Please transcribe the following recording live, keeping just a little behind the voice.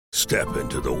Step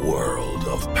into the world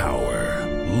of power,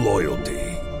 loyalty,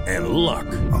 and luck.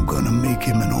 I'm gonna make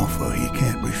him an offer he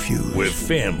can't refuse. With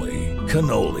family,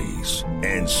 cannolis,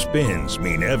 and spins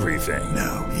mean everything.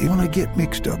 Now, you wanna get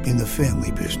mixed up in the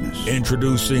family business.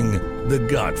 Introducing The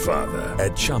Godfather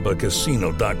at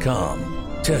ChumbaCasino.com.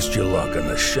 Test your luck in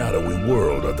the shadowy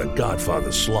world of The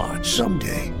Godfather slot.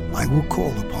 Someday, I will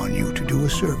call upon you to do a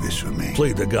service for me.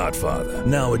 Play The Godfather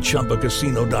now at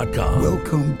ChumbaCasino.com.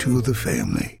 Welcome to the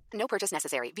family. No purchase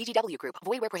necessary. VGW Group.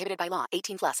 Void where prohibited by law.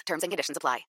 18 plus. Terms and conditions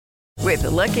apply. With the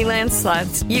Lucky Land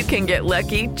Slots, you can get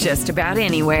lucky just about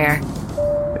anywhere.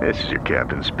 This is your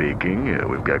captain speaking.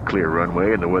 We've got clear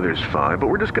runway and the weather's fine, but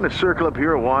we're just going to circle up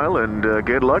here a while and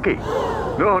get lucky.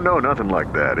 No, nothing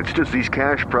like that. It's just these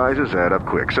cash prizes add up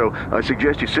quick. So I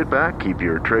suggest you sit back, keep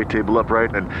your tray table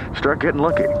upright, and start getting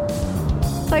lucky.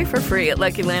 Play for free at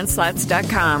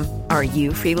LuckyLandSlots.com. Are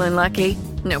you feeling lucky?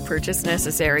 No purchase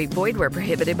necessary. Void where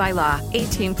prohibited by law.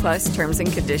 18 plus terms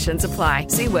and conditions apply.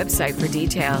 See website for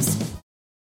details.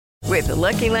 With the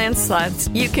Lucky Land Slots,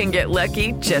 you can get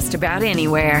lucky just about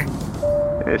anywhere.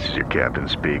 This is your captain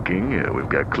speaking. We've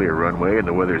got clear runway and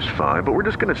the weather's fine, but we're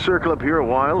just going to circle up here a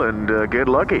while and get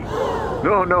lucky.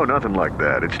 No, nothing like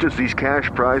that. It's just these cash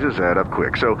prizes add up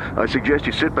quick. So I suggest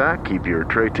you sit back, keep your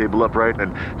tray table upright,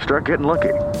 and start getting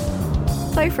lucky.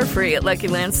 Play for free at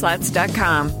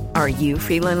LuckyLandSlots.com. Are you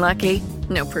feeling lucky?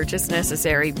 No purchase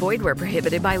necessary. Void where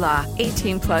prohibited by law.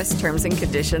 18 plus terms and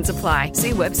conditions apply.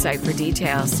 See website for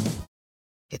details.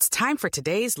 It's time for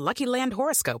today's Lucky Land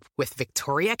horoscope with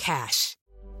Victoria Cash.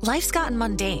 Life's gotten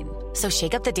mundane, so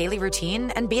shake up the daily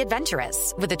routine and be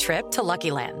adventurous with a trip to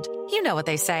Lucky Land. You know what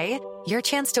they say. Your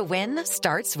chance to win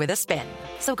starts with a spin.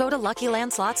 So go to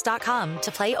LuckyLandSlots.com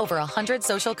to play over 100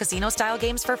 social casino-style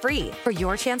games for free for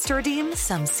your chance to redeem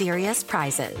some serious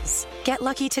prizes. Get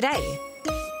lucky today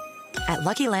at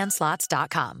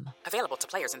LuckyLandSlots.com. Available to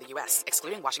players in the U.S.,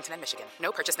 excluding Washington and Michigan.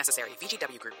 No purchase necessary.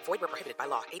 VGW Group. Void where prohibited by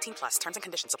law. 18 plus. Terms and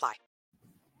conditions apply.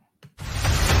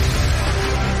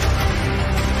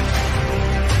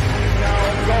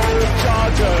 Now go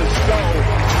Chargers, go.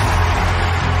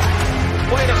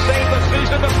 Way to save the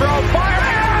season to throw. Fire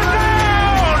and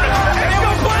down!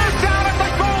 Eagle blast down at the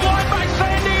goal line by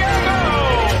San Diego.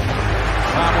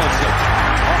 Tomlinson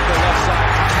off the left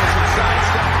side. Tomlinson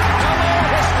sidestep. Hello,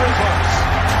 history books.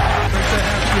 They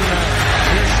have to now.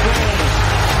 Here's Sproles.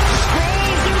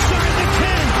 Sproles inside the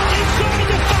 10, inside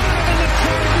the 5, and the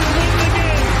Chargers win the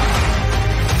game.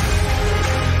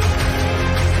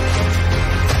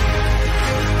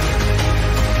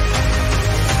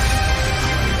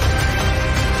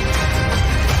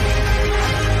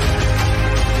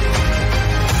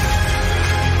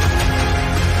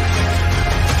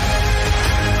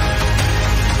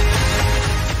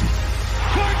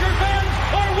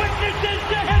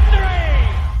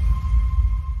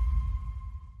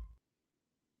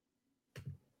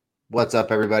 What's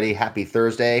up, everybody? Happy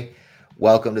Thursday.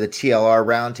 Welcome to the TLR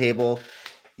Roundtable.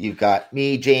 You've got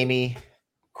me, Jamie,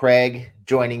 Craig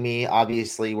joining me.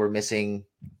 Obviously, we're missing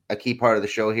a key part of the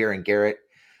show here, and Garrett.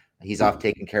 He's off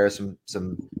taking care of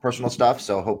some personal stuff,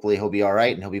 so hopefully he'll be all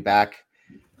right, and he'll be back.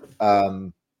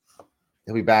 He'll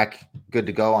be back good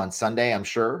to go on Sunday, I'm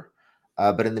sure.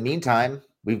 But in the meantime,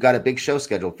 we've got a big show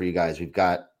scheduled for you guys. We've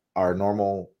got our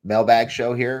normal mailbag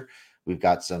show here. We've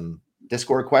got some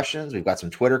Discord questions. We've got some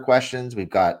Twitter questions. We've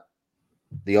got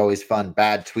the always fun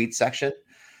bad tweet section.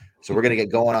 So we're going to get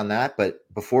going on that. But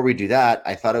before we do that,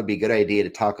 I thought it would be a good idea to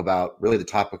talk about really the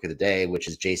topic of the day, which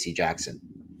is JC Jackson.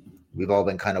 We've all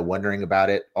been kind of wondering about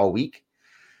it all week.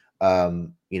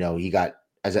 He got,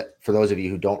 for those of you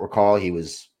who don't recall, he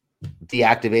was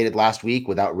deactivated last week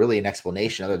without really an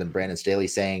explanation other than Brandon Staley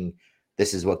saying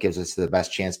this is what gives us the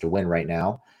best chance to win right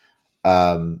now.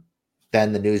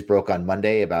 Then the news broke on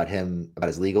Monday about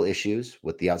his legal issues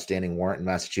with the outstanding warrant in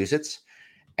Massachusetts.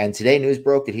 And today news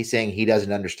broke that he's saying he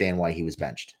doesn't understand why he was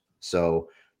benched. So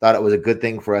thought it was a good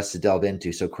thing for us to delve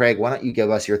into. So Craig, why don't you give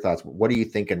us your thoughts? What are you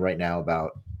thinking right now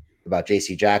about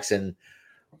JC Jackson,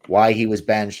 why he was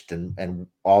benched and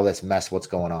all this mess, what's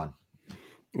going on?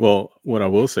 Well, what I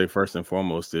will say first and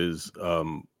foremost is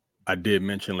I did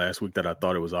mention last week that I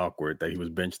thought it was awkward that he was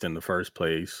benched in the first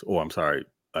place.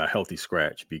 A healthy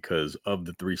scratch, because of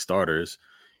the three starters,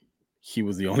 he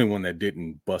was the only one that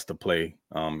didn't bust a play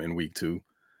in week 2.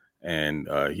 And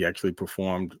he actually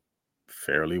performed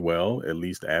fairly well, at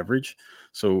least average.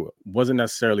 So wasn't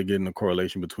necessarily getting a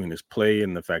correlation between his play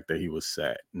and the fact that he was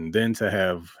sat. And then to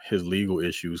have his legal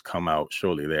issues come out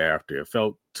shortly thereafter, it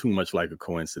felt too much like a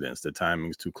coincidence. The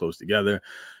timing's too close together.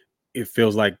 It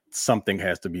feels like something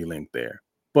has to be linked there.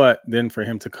 But then for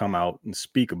him to come out and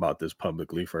speak about this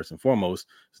publicly, first and foremost,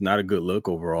 it's not a good look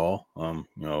overall.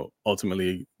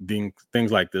 Ultimately,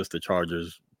 things like this, the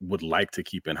Chargers would like to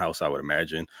keep in-house, I would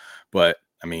imagine. But,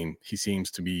 I mean, he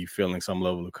seems to be feeling some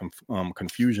level of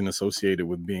confusion associated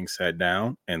with being sat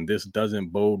down. And this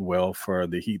doesn't bode well for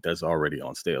the heat that's already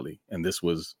on Staley. And this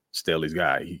was Staley's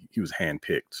guy. He was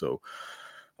handpicked. So,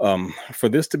 for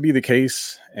this to be the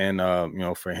case and,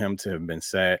 for him to have been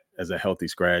sat as a healthy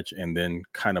scratch and then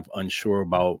kind of unsure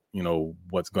about,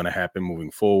 what's going to happen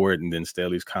moving forward. And then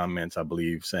Staley's comments, I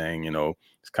believe, saying,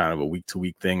 it's kind of a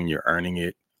week-to-week thing and you're earning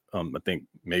it. I think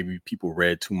maybe people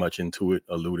read too much into it,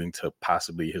 alluding to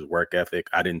possibly his work ethic.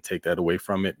 I didn't take that away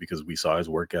from it because we saw his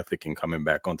work ethic in coming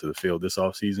back onto the field this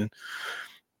offseason.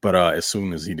 But as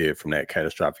soon as he did from that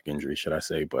catastrophic injury, should I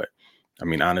say. But, I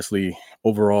mean, honestly,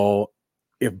 overall,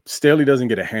 if Staley doesn't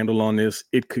get a handle on this,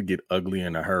 it could get ugly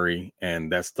in a hurry.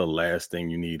 And that's the last thing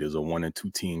you need is a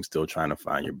 1-2 team still trying to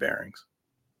find your bearings.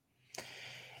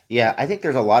 Yeah, I think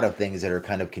there's a lot of things that are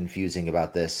kind of confusing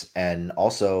about this. And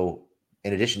also,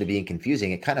 in addition to being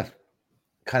confusing, it kind of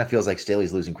feels like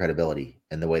Staley's losing credibility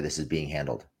in the way this is being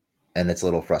handled. And it's a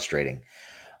little frustrating.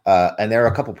 And there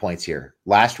are a couple points here.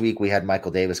 Last week, we had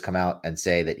Michael Davis come out and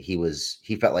say that he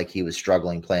felt like he was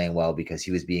struggling playing well because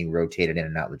he was being rotated in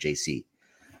and out with JC.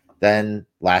 Then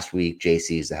last week,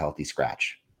 JC is the healthy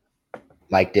scratch.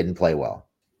 Mike didn't play well.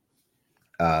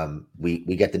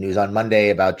 We get the news on Monday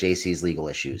about JC's legal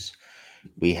issues.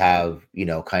 We have,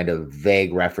 kind of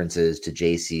vague references to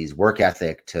JC's work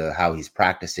ethic, to how he's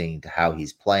practicing, to how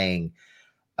he's playing.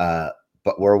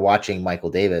 But we're watching Michael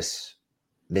Davis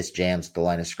miss jams at the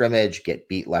line of scrimmage, get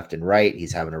beat left and right.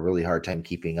 He's having a really hard time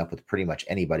keeping up with pretty much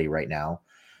anybody right now.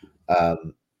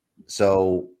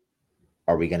 So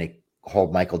are we going to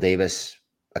hold Michael Davis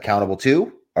accountable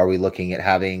too? Are we looking at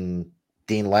having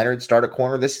Dean Leonard start a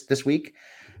corner this week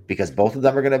because both of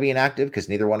them are going to be inactive because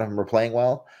neither one of them are playing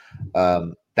well?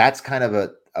 That's kind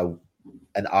of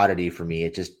an oddity for me.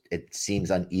 It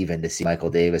seems uneven to see Michael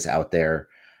Davis out there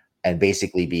and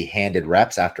basically be handed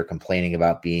reps after complaining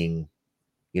about being,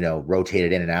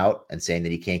 rotated in and out and saying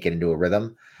that he can't get into a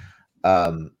rhythm.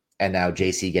 And now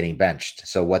JC getting benched.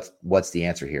 So what's the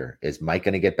answer here? Is Mike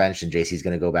going to get benched and JC's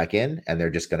going to go back in and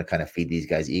they're just going to kind of feed these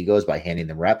guys egos by handing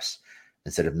them reps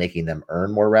instead of making them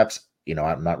earn more reps?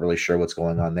 I'm not really sure what's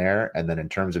going on there. And then in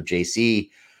terms of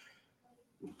JC,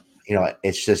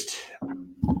 it's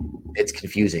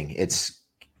confusing.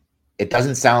 It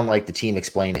doesn't sound like the team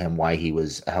explained to him why he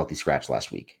was a healthy scratch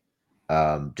last week.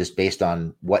 Just based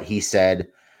on what he said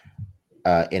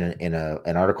in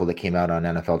an article that came out on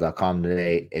NFL.com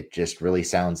today, it just really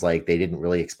sounds like they didn't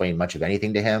really explain much of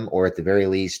anything to him, or at the very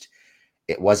least,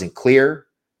 it wasn't clear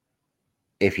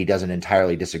if he doesn't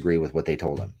entirely disagree with what they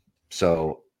told him.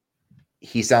 So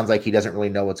he sounds like he doesn't really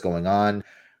know what's going on,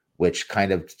 which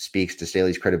kind of speaks to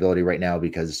Staley's credibility right now,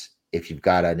 because if you've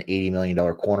got an $80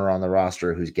 million corner on the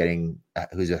roster who's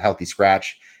a healthy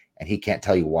scratch and he can't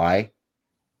tell you why,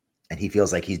 and he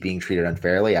feels like he's being treated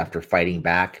unfairly after fighting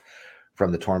back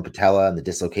from the torn patella and the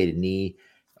dislocated knee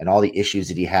and all the issues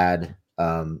that he had,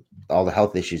 all the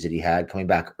health issues that he had coming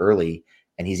back early.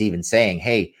 And he's even saying,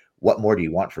 hey, what more do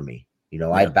you want from me?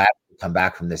 I come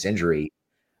back from this injury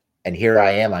and here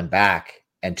I am, I'm back.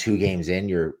 And 2 games in,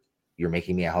 you're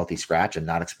making me a healthy scratch and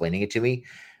not explaining it to me.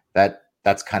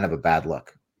 That's kind of a bad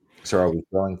look. So are we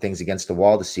throwing things against the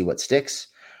wall to see what sticks?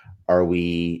 Are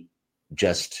we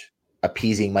just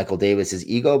appeasing Michael Davis's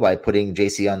ego by putting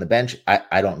JC on the bench?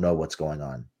 I don't know what's going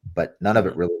on, but none of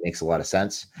it really makes a lot of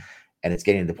sense. And it's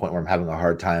getting to the point where I'm having a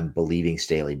hard time believing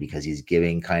Staley, because he's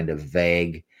giving kind of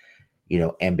vague,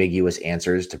 ambiguous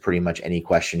answers to pretty much any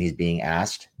question he's being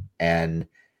asked. And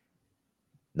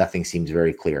nothing seems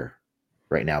very clear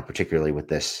right now, particularly with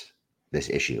this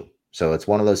issue. So it's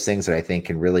one of those things that I think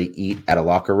can really eat at a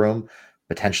locker room.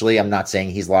 Potentially, I'm not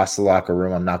saying he's lost the locker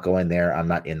room. I'm not going there. I'm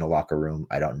not in the locker room.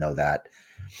 I don't know that.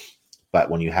 But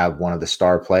when you have one of the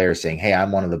star players saying, hey,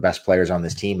 I'm one of the best players on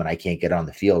this team and I can't get on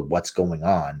the field, what's going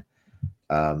on?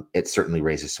 It certainly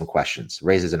raises some questions,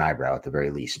 raises an eyebrow at the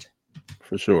very least.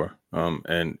 For sure.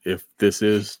 And if this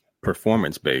is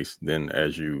performance-based, then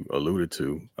as you alluded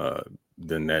to,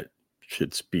 then that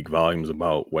should speak volumes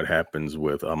about what happens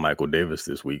with Michael Davis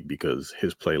this week, because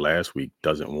his play last week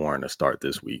doesn't warrant a start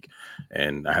this week.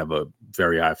 And I have a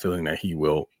very high feeling that he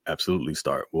will absolutely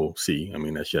start. We'll see. I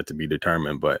mean, that's yet to be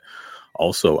determined. But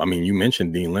also, I mean, you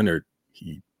mentioned Dean Leonard.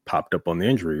 He popped up on the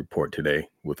injury report today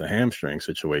with a hamstring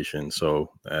situation.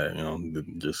 So,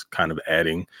 just kind of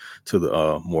adding to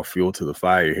the more fuel to the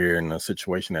fire here in a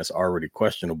situation that's already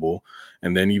questionable.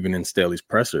 And then even in Staley's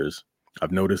pressers,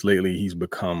 I've noticed lately he's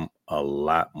become a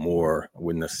lot more, I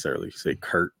wouldn't necessarily say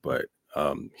curt, but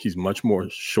he's much more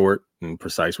short and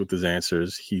precise with his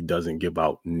answers. He doesn't give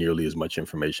out nearly as much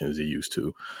information as he used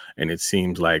to. And it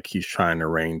seems like he's trying to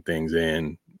rein things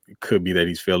in. It could be that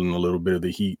he's feeling a little bit of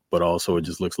the heat, but also it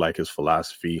just looks like his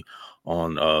philosophy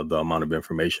on the amount of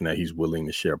information that he's willing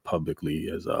to share publicly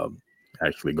has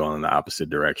actually gone in the opposite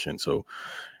direction. So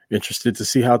interested to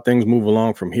see how things move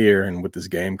along from here. And with this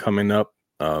game coming up,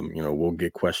 we'll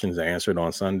get questions answered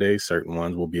on Sunday. Certain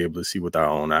ones we'll be able to see with our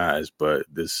own eyes. But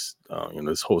this,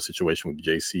 this whole situation with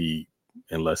JC,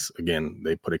 unless, again,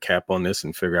 they put a cap on this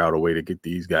and figure out a way to get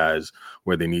these guys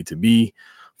where they need to be,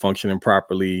 functioning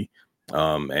properly,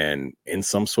 and in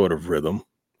some sort of rhythm.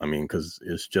 I mean, because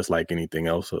it's just like anything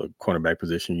else, a cornerback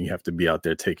position, you have to be out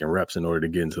there taking reps in order to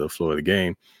get into the floor of the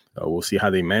game. We'll see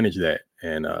how they manage that.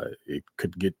 And it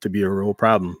could get to be a real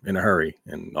problem in a hurry,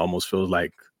 and almost feels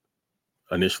like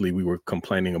initially we were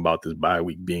complaining about this bye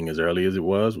week being as early as it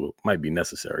was. Well, it might be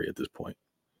necessary at this point.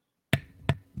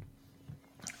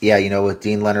 Yeah, with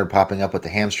Dean Leonard popping up with the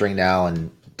hamstring now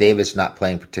and Davis not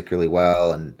playing particularly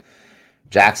well and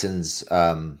Jackson's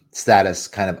status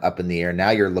kind of up in the air.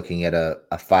 Now you're looking at a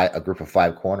group of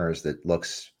 5 corners that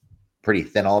looks pretty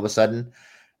thin all of a sudden.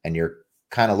 And you're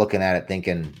kind of looking at it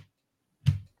thinking,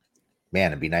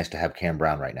 man, it'd be nice to have Cam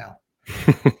Brown right now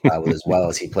as well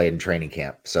as he played in training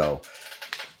camp. So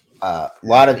a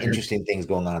lot of interesting things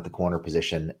going on at the corner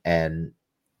position. And,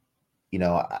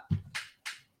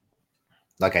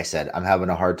 like I said, I'm having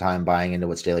a hard time buying into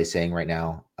what Staley's saying right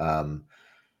now.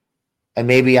 And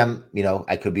maybe I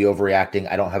could be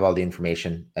overreacting. I don't have all the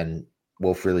information, and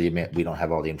we'll freely admit we don't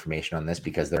have all the information on this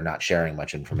because they're not sharing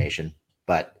much information.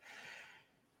 But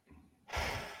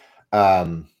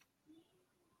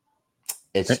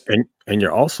it's and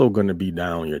you're also going to be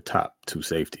down your top 2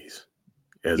 safeties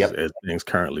as things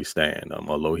currently stand.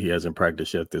 Although he hasn't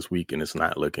practiced yet this week, and it's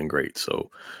not looking great. So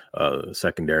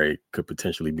secondary could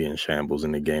potentially be in shambles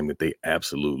in the game that they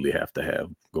absolutely have to have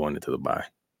going into the bye.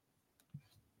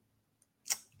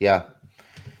 Yeah,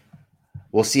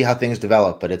 we'll see how things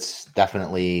develop, but it's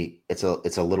definitely it's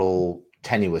a little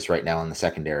tenuous right now in the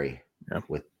secondary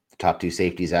with the top 2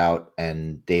 safeties out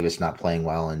and Davis not playing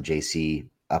well and JC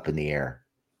up in the air.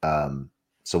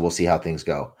 So we'll see how things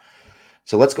go.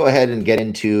 So let's go ahead and get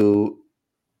into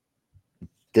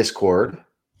Discord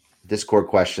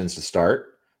questions to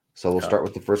start. So we'll start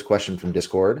with the first question from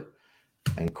Discord.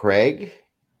 And Craig,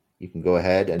 you can go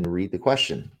ahead and read the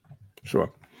question.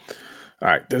 Sure. All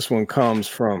right. This one comes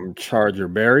from Charger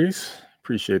Berries.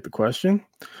 Appreciate the question.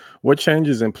 What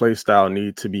changes in play style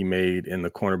need to be made in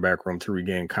the cornerback room to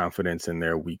regain confidence in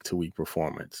their week-to-week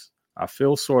performance? I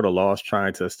feel sort of lost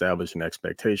trying to establish an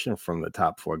expectation from the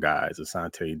top 4 guys,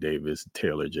 Asante, Davis,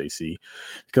 Taylor, JC,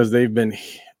 because they've been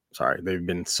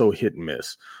so hit and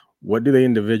miss. What do they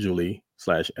individually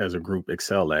 / as a group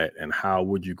excel at, and how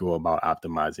would you go about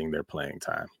optimizing their playing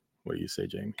time? What do you say,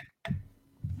 Jamie?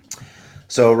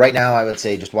 So right now, I would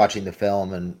say just watching the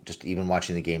film and just even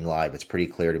watching the game live, it's pretty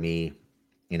clear to me,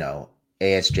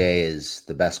 ASJ is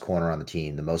the best corner on the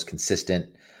team, the most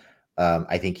consistent.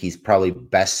 I think he's probably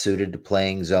best suited to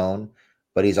playing zone,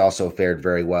 but he's also fared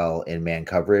very well in man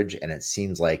coverage. And it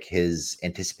seems like his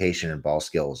anticipation and ball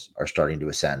skills are starting to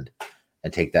ascend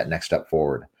and take that next step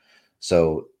forward.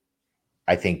 So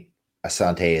I think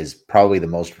Asante is probably the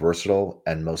most versatile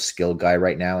and most skilled guy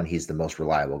right now, and he's the most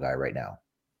reliable guy right now.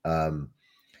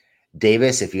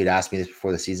 Davis, if you'd asked me this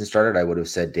before the season started, I would have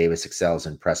said Davis excels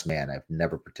in press man. I've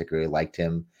never particularly liked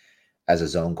him as a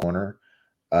zone corner.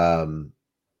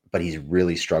 But he's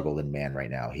really struggled in man right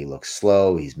now. He looks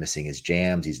slow. He's missing his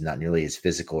jams. He's not nearly as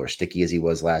physical or sticky as he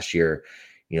was last year.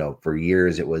 For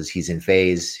years it was he's in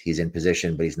phase, he's in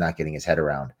position, but he's not getting his head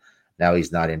around. Now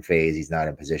he's not in phase. He's not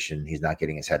in position. He's not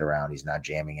getting his head around. He's not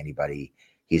jamming anybody.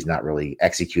 He's not really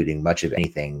executing much of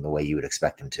anything the way you would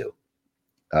expect him to.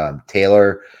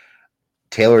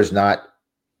 Taylor's not,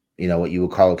 what you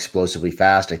would call explosively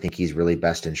fast. I think he's really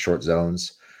best in short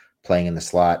zones, playing in the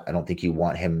slot. I don't think you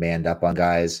want him manned up on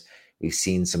guys. We've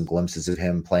seen some glimpses of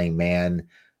him playing man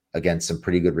against some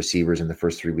pretty good receivers in the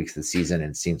first 3 weeks of the season,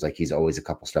 and it seems like he's always a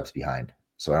couple steps behind.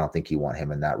 So I don't think you want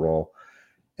him in that role.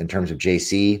 In terms of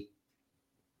JC,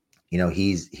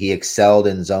 he excelled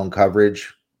in zone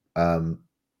coverage when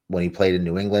he played in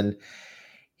New England.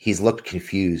 He's looked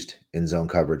confused in zone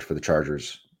coverage for the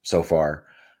Chargers so far,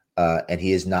 and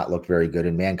he has not looked very good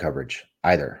in man coverage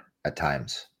either at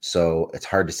times. So it's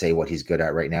hard to say what he's good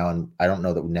at right now. And I don't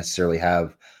know that we necessarily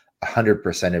have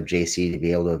 100% of JC to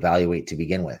be able to evaluate to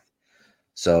begin with.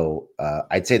 So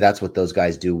I'd say that's what those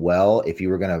guys do well. If you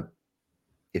were going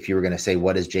to say,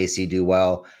 what does JC do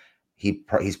well?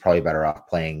 he's probably better off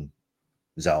playing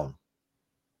zone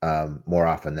more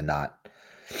often than not.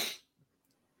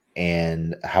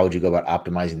 And how would you go about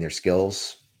optimizing their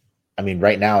skills? I mean,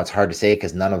 right now it's hard to say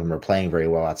because none of them are playing very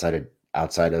well outside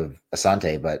of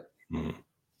Asante. But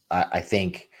I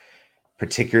think,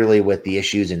 particularly with the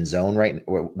issues in zone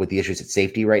with the issues at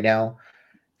safety right now,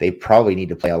 they probably need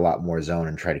to play a lot more zone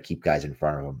and try to keep guys in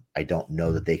front of them. I don't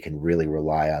know that they can really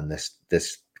rely on this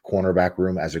cornerback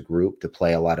room as a group to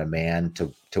play a lot of man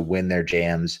to win their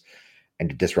jams and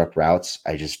to disrupt routes.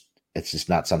 It's just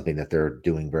not something that they're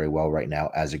doing very well right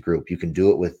now as a group. You can do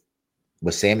it with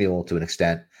Samuel to an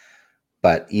extent,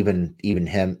 but even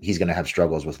him, he's going to have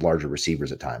struggles with larger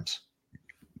receivers at times.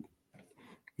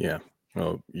 Yeah.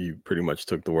 Well, you pretty much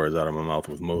took the words out of my mouth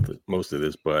with most of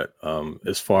this, but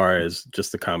as far as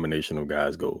just the combination of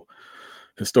guys go,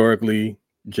 historically,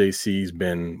 JC's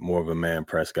been more of a man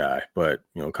press guy, but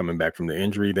coming back from the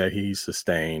injury that he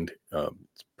sustained,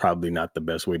 it's probably not the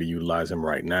best way to utilize him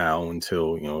right now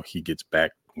until he gets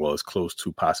back as close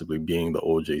to possibly being the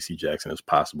old JC Jackson as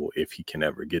possible if he can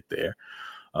ever get there.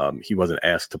 He wasn't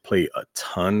asked to play a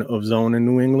ton of zone in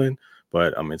New England,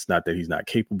 but it's not that he's not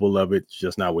capable of it. It's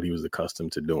just not what he was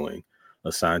accustomed to doing.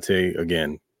 Asante,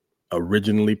 again,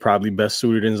 originally probably best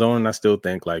suited in zone. And I still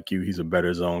think, like you, he's a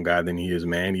better zone guy than he is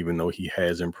man, even though he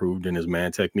has improved in his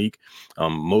man technique,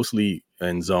 mostly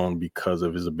in zone because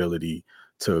of his ability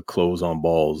to close on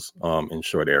balls in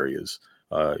short areas.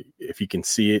 If he can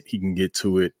see it, he can get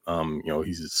to it.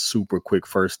 He's a super quick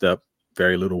first step,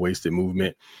 very little wasted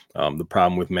movement. The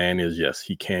problem with man is, yes,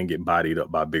 he can get bodied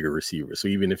up by bigger receivers. So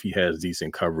even if he has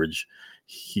decent coverage,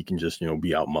 he can just,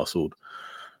 be out-muscled.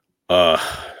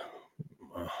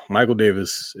 Michael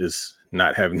Davis is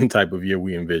not having the type of year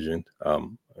we envisioned.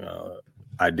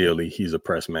 Ideally, he's a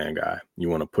press man guy. You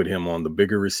want to put him on the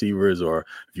bigger receivers, or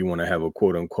if you want to have a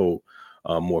quote-unquote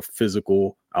more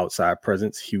physical outside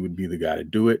presence, he would be the guy to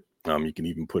do it. You can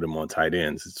even put him on tight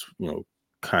ends. It's,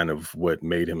 kind of what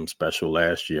made him special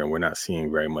last year, and we're not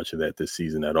seeing very much of that this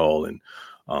season at all. And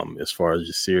as far as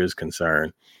Jasir is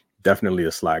concerned, definitely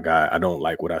a slot guy. I don't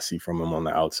like what I see from him on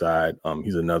the outside.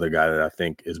 He's another guy that I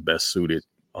think is best suited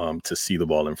to see the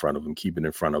ball in front of him, keep it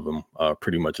in front of him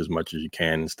pretty much as you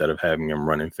can, instead of having him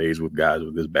run in phase with guys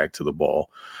with his back to the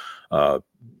ball.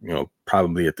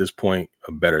 Probably at this point,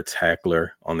 a better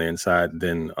tackler on the inside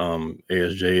than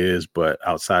ASJ is. But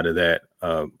outside of that,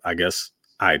 I guess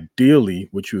ideally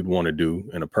what you would want to do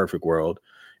in a perfect world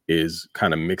is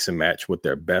kind of mix and match what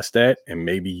they're best at and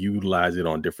maybe utilize it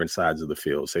on different sides of the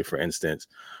field. Say, for instance,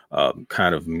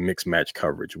 kind of mix match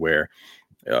coverage where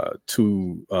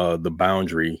to the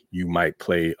boundary, you might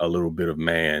play a little bit of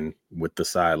man with the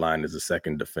sideline as a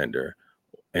second defender.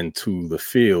 And to the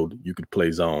field, you could play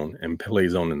zone and play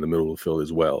zone in the middle of the field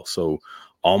as well. So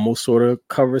almost sort of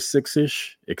cover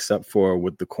six-ish, except for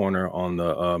with the corner on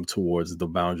the towards the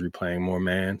boundary playing more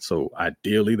man. So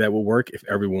ideally that would work if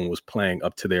everyone was playing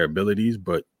up to their abilities.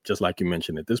 But just like you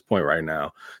mentioned, at this point right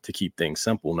now, to keep things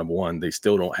simple, number one, they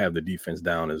still don't have the defense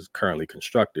down as currently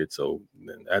constructed. So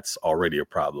that's already a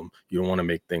problem. You don't want to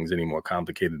make things any more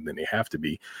complicated than they have to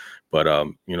be. But,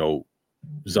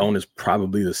 zone is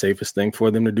probably the safest thing for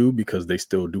them to do because they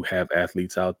still do have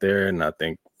athletes out there. And I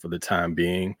think for the time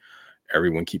being,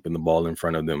 everyone keeping the ball in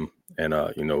front of them and,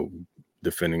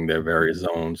 defending their various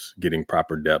zones, getting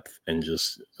proper depth, and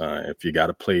just if you got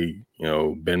to play,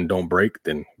 bend, don't break,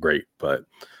 then great. But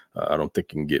I don't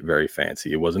think you can get very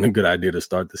fancy. It wasn't a good idea to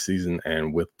start the season.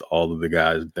 And with all of the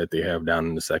guys that they have down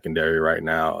in the secondary right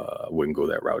now, I wouldn't go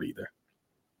that route either.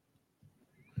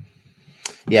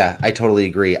 Yeah, I totally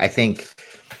agree. I think,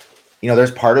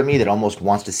 there's part of me that almost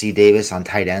wants to see Davis on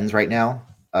tight ends right now.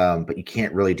 But you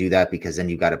can't really do that because then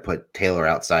you've got to put Taylor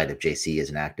outside if JC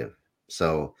isn't active.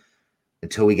 So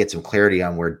until we get some clarity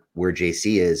on where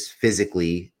JC is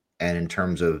physically and in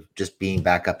terms of just being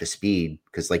back up to speed,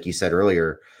 because like you said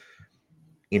earlier,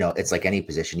 it's like any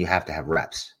position, you have to have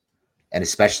reps. And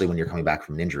especially when you're coming back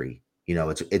from an injury,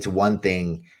 it's one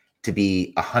thing to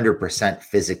be 100%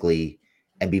 physically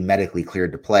and be medically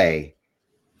cleared to play.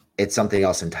 It's something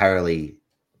else entirely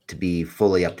to be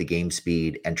fully up to game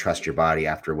speed and trust your body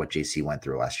after what JC went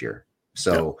through last year.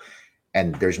 So,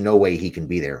 And there's no way he can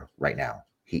be there right now.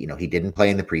 He didn't play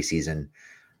in the preseason.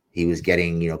 He was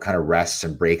getting, kind of rests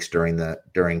and breaks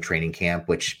during training camp,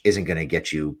 which isn't going to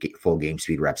get you full game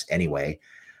speed reps anyway.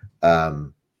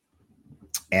 And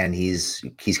he's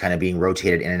kind of being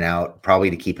rotated in and out, probably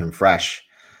to keep him fresh,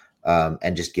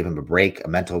 and just give him a break, a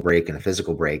mental break and a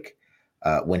physical break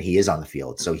when he is on the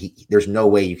field. So there's no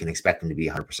way you can expect him to be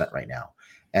 100% right now.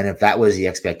 And if that was the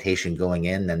expectation going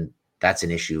in, then that's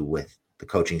an issue with the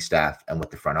coaching staff and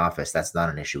with the front office, that's not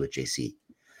an issue with JC.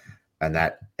 And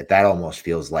that almost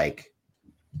feels like,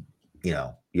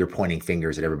 you're pointing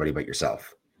fingers at everybody but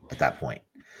yourself at that point.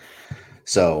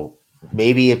 So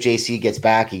maybe if JC gets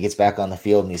back, he gets back on the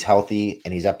field and he's healthy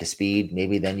and he's up to speed,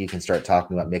 maybe then you can start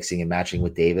talking about mixing and matching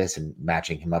with Davis and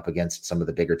matching him up against some of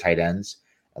the bigger tight ends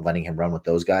and letting him run with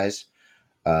those guys.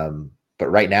 But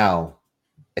right now,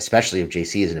 especially if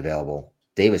JC isn't available,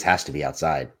 Davis has to be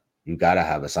outside. You got to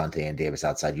have Asante and Davis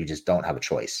outside. You just don't have a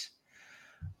choice.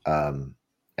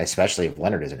 Especially if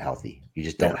Leonard isn't healthy. You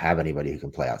just don't have anybody who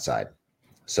can play outside.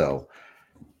 So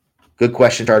good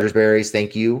question, Chargers Berries.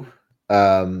 Thank you.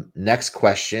 Next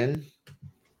question.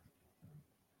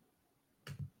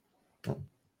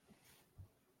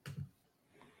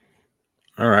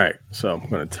 All right. So I'm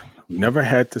going to never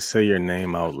had to say your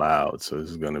name out loud. So this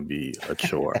is going to be a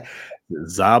chore.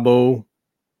 Zabo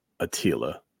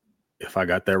Attila. If I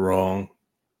got that wrong,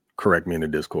 correct me in the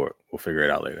Discord. We'll figure it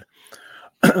out later.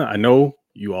 I know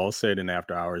you all said in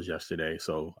After Hours yesterday,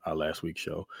 so our last week's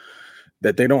show,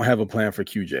 that they don't have a plan for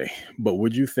QJ. But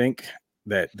would you think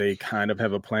that they kind of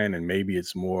have a plan and maybe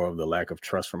it's more of the lack of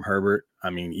trust from Herbert?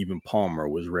 I mean, even Palmer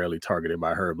was rarely targeted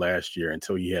by Herb last year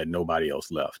until he had nobody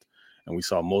else left. And we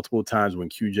saw multiple times when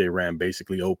QJ ran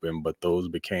basically open, but those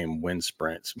became wind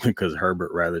sprints because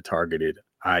Herbert rather targeted,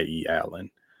 i.e.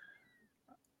 Allen.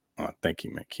 Thank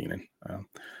you, Keenan.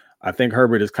 I think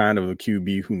Herbert is kind of a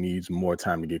QB who needs more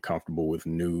time to get comfortable with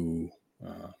new.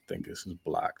 I think this is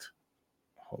blocked.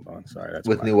 Hold on. Sorry. That's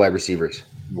with new wide receivers.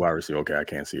 Wide receiver. Okay. I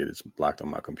can't see it. It's blocked on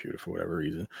my computer for whatever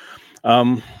reason.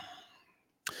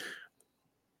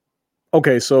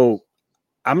 Okay. So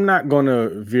I'm not going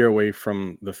to veer away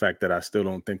from the fact that I still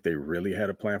don't think they really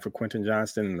had a plan for Quentin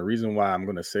Johnston. And the reason why I'm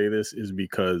going to say this is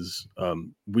because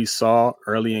we saw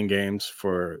early in games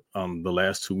for the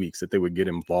last 2 weeks that they would get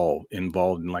involved in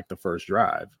like the first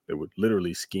drive. They would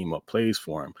literally scheme up plays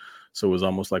for him. So it was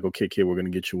almost like, okay, kid, we're going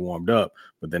to get you warmed up.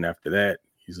 But then after that,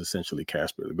 he's essentially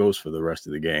Casper the Ghost for the rest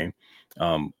of the game.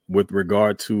 With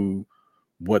regard to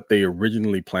what they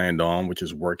originally planned on, which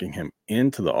is working him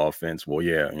into the offense, well,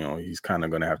 yeah, he's kind of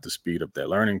going to have to speed up that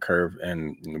learning curve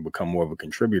and become more of a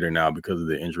contributor now because of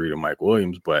the injury to Mike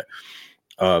Williams. But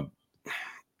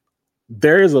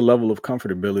there is a level of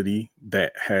comfortability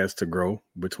that has to grow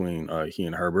between he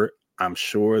and Herbert. I'm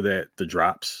sure that the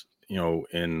drops,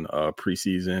 in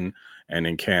preseason and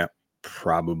in camp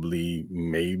probably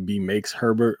maybe makes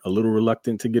Herbert a little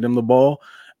reluctant to get him the ball.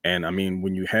 And I mean,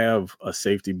 when you have a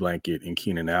safety blanket in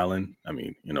Keenan Allen, I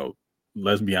mean,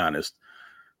 let's be honest,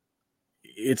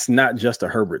 it's not just a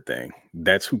Herbert thing.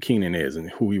 That's who Keenan is and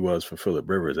who he was for Phillip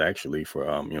Rivers, actually,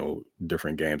 for,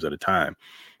 different games at a time.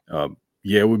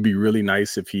 Yeah, it would be really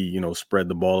nice if he, spread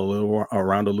the ball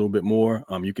around a little bit more.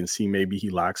 You can see maybe he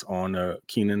locks on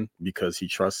Keenan because he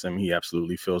trusts him. He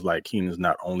absolutely feels like Keenan's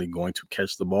not only going to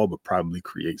catch the ball, but probably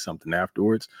create something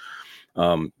afterwards.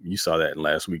 You saw that in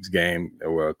last week's game.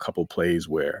 There were a couple plays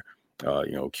where,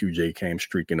 QJ came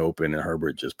streaking open and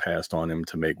Herbert just passed on him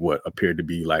to make what appeared to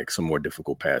be like some more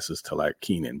difficult passes to like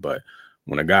Keenan. But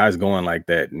when a guy's going like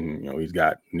that and, he's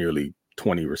got nearly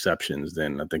 20 receptions,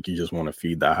 then I think you just want to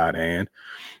feed the hot hand.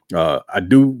 I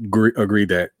do agree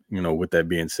that, with that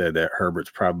being said, that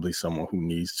Herbert's probably someone who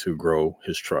needs to grow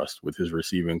his trust with his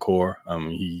receiving core.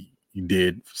 He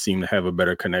did seem to have a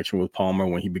better connection with Palmer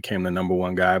when he became the number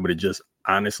one guy, but it just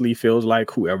honestly feels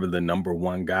like whoever the number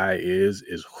one guy is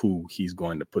who he's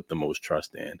going to put the most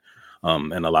trust in.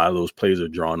 And a lot of those plays are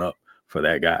drawn up for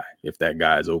that guy. If that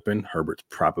guy is open, Herbert's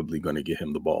probably going to get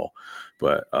him the ball.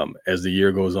 But as the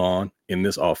year goes on in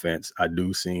this offense, I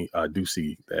do see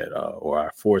that, or I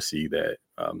foresee that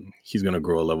he's going to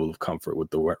grow a level of comfort with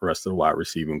the rest of the wide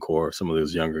receiving core. Some of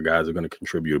those younger guys are going to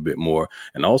contribute a bit more.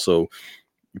 And also,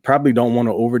 you probably don't want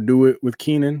to overdo it with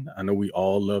Keenan. I know we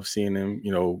all love seeing him,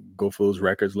 go for those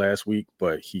records last week,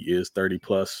 but he is 30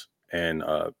 plus and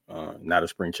not a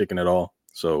spring chicken at all.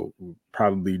 So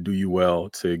probably do you well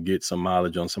to get some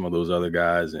mileage on some of those other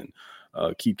guys and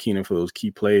keep Keenan for those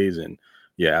key plays. And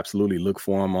yeah, absolutely look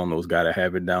for him on those gotta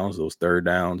have it downs, those third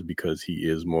downs, because he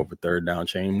is more of a third down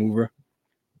chain mover.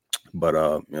 But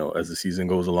as the season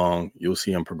goes along, you'll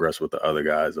see him progress with the other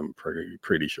guys. I'm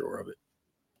pretty sure of it.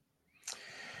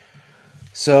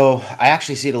 So I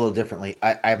actually see it a little differently.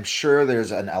 I'm sure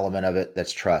there's an element of it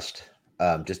that's trust,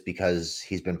 just because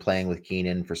he's been playing with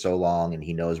Keenan for so long and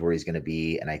he knows where he's going to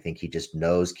be. And I think he just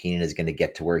knows Keenan is going to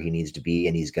get to where he needs to be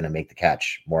and he's going to make the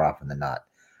catch more often than not.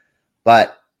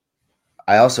 But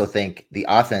I also think the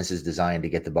offense is designed to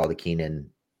get the ball to Keenan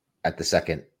at the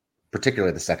second,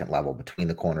 particularly the second level between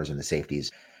the corners and the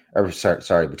safeties.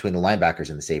 between the linebackers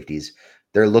and the safeties.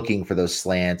 They're looking for those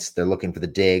slants. They're looking for the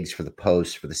digs, for the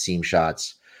posts, for the seam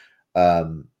shots.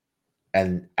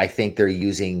 And I think they're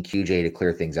using QJ to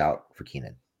clear things out for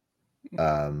Keenan.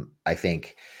 I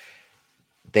think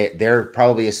they're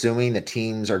probably assuming that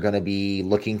teams are going to be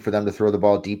looking for them to throw the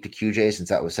ball deep to QJ, since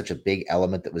that was such a big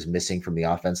element that was missing from the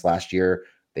offense last year.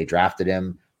 They drafted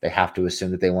him. They have to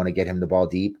assume that they want to get him the ball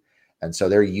deep. And so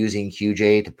they're using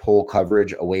QJ to pull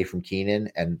coverage away from Keenan,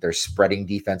 and they're spreading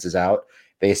defenses out.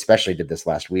 They especially did this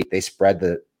last week. They spread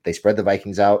the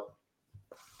Vikings out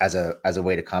as a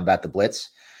way to combat the blitz.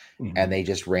 And they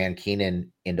just ran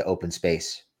Keenan into open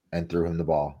space and threw him the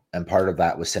ball. And part of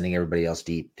that was sending everybody else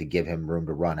deep to give him room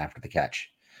to run after the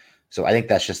catch. So I think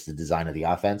that's just the design of the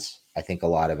offense. I think a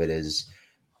lot of it is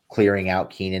clearing out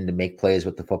Keenan to make plays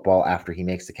with the football after he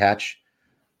makes the catch.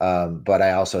 But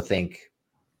I also think,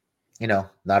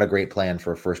 not a great plan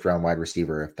for a first-round wide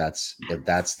receiver if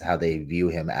that's how they view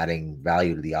him adding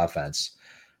value to the offense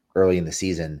early in the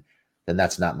season, then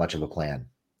that's not much of a plan.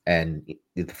 And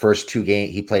the first 2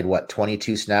 games, he played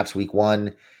 22 snaps week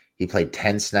 1. He played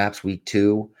 10 snaps week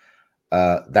 2.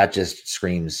 That just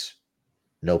screams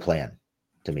no plan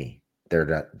to me. They're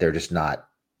not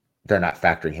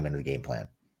factoring him into the game plan.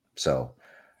 So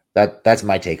that's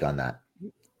my take on that.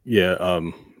 Yeah.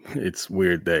 It's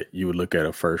weird that you would look at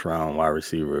a first round wide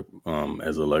receiver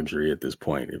as a luxury at this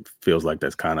point. It feels like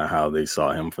that's kind of how they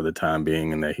saw him for the time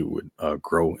being, and that he would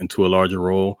grow into a larger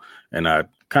role. And I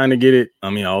kind of get it. I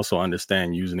mean, I also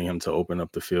understand using him to open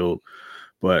up the field.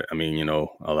 But I mean, a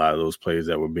lot of those plays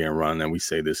that were being run, and we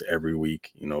say this every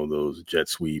week, those jet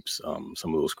sweeps,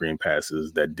 some of those screen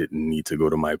passes that didn't need to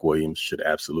go to Mike Williams should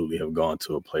absolutely have gone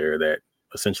to a player that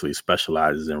essentially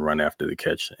specializes in run after the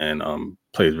catch and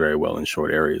plays very well in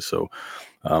short areas. So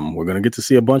we're going to get to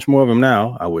see a bunch more of them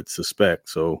now, I would suspect.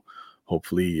 So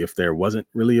hopefully, if there wasn't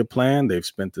really a plan, they've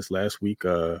spent this last week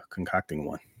concocting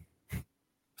one.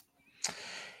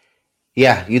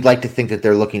 Yeah, you'd like to think that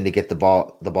they're looking to get the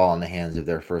ball in the hands of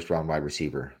their first round wide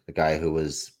receiver, the guy who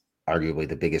was arguably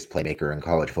the biggest playmaker in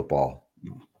college football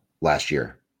last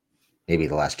year, maybe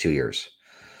the last 2 years.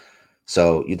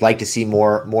 So you'd like to see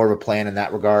more of a plan in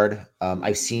that regard.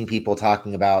 I've seen people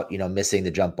talking about, missing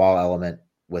the jump ball element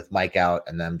with Mike out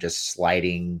and them just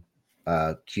sliding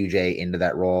QJ into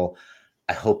that role.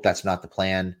 I hope that's not the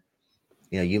plan.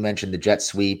 You mentioned the jet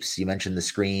sweeps, you mentioned the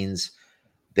screens.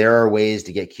 There are ways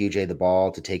to get QJ the ball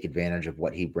to take advantage of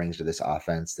what he brings to this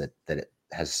offense that it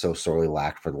has so sorely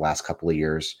lacked for the last couple of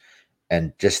years.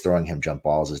 And just throwing him jump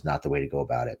balls is not the way to go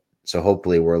about it. So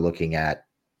hopefully we're looking at,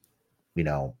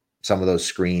 some of those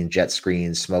screens, jet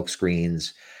screens, smoke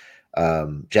screens,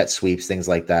 jet sweeps, things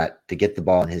like that, to get the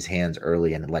ball in his hands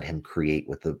early and let him create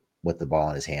with the ball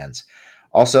in his hands.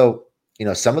 Also,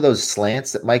 some of those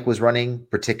slants that Mike was running,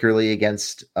 particularly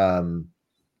against the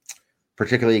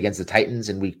Titans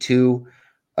in week 2,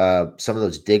 some of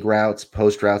those dig routes,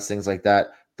 post routes, things like that,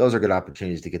 those are good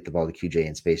opportunities to get the ball to QJ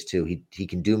in space too. He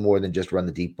can do more than just run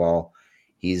the deep ball.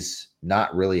 He's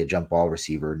not really a jump ball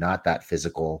receiver, not that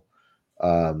physical.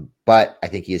 But I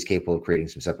think he is capable of creating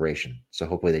some separation. So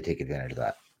hopefully they take advantage of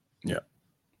that. Yeah.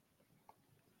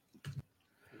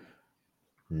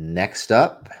 Next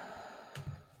up.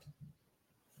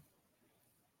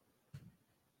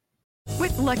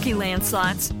 With Lucky Land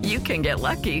Slots, you can get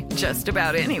lucky just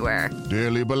about anywhere.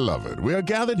 Dearly beloved, we are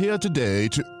gathered here today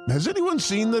to... Has anyone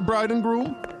seen the bride and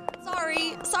groom?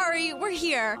 Sorry, we're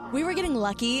here. We were getting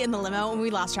lucky in the limo and we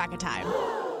lost track of time.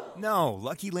 No,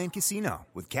 Lucky Land Casino,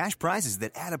 with cash prizes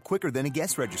that add up quicker than a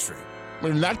guest registry.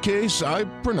 In that case, I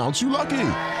pronounce you lucky.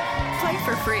 Play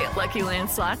for free at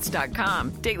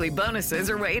LuckyLandSlots.com. Daily bonuses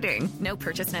are waiting. No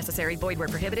purchase necessary. Void where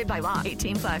prohibited by law.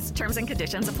 18+. Terms and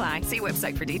conditions apply. See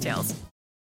website for details.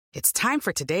 It's time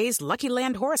for today's Lucky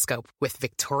Land horoscope with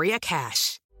Victoria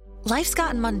Cash. Life's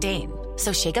gotten mundane,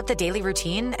 so shake up the daily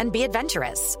routine and be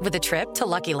adventurous with a trip to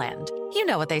Lucky Land. You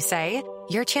know what they say.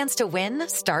 Your chance to win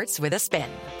starts with a spin.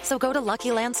 So go to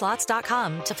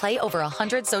LuckyLandSlots.com to play over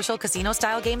 100 social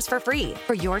casino-style games for free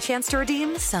for your chance to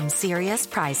redeem some serious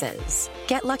prizes.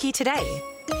 Get lucky today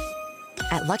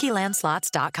at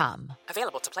LuckyLandSlots.com.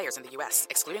 Available to players in the U.S.,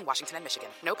 excluding Washington and Michigan.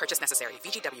 No purchase necessary.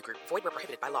 VGW Group. Void where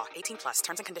prohibited by law. 18+.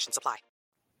 Terms and conditions apply.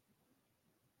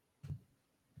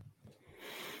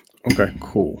 Okay,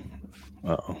 cool.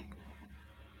 Uh-oh.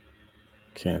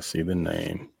 Can't see the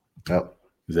name. Oh.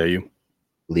 Is that you?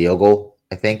 Leogal,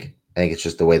 I think. I think it's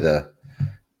just the way the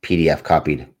PDF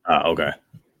copied. Okay.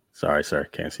 Sorry, sir.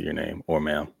 Can't see your name or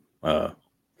ma'am.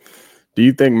 Do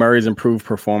you think Murray's improved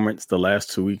performance the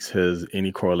last 2 weeks has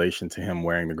any correlation to him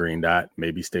wearing the green dot?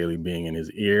 Maybe Staley being in his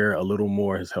ear a little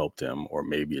more has helped him, or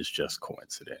maybe it's just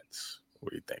coincidence.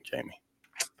 What do you think, Jamie?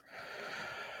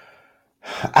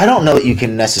 I don't know that you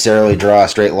can necessarily draw a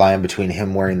straight line between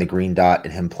him wearing the green dot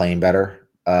and him playing better.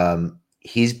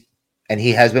 He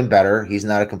has been better. He's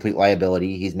not a complete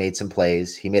liability. He's made some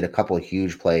plays. He made a couple of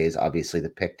huge plays, obviously the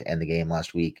pick to end the game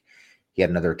last week. He had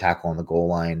another tackle on the goal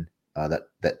line that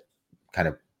kind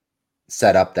of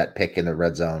set up that pick in the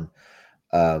red zone.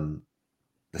 The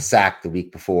sack the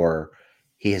week before,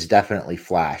 he has definitely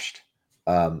flashed.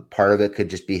 Part of it could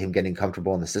just be him getting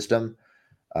comfortable in the system.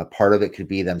 Part of it could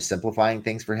be them simplifying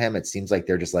things for him. It seems like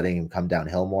they're just letting him come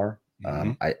downhill more.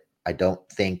 I don't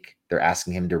think they're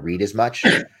asking him to read as much,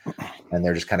 and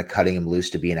they're just kind of cutting him loose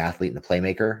to be an athlete and a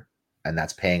playmaker, and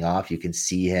that's paying off. You can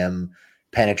see him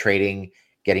penetrating,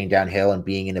 getting downhill, and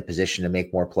being in a position to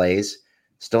make more plays.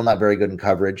 Still not very good in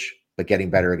coverage, but getting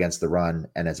better against the run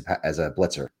and as a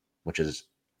blitzer, which is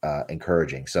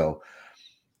encouraging. So,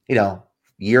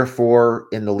 year 4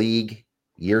 in the league,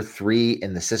 year 3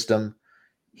 in the system,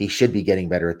 he should be getting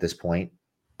better at this point.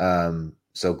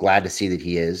 So glad to see that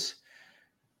he is.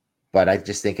 But I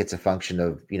just think it's a function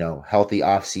of, healthy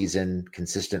offseason,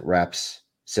 consistent reps,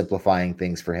 simplifying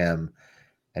things for him,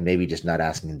 and maybe just not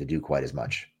asking him to do quite as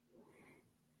much.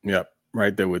 Yep,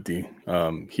 right there with you.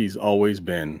 He's always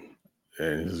been,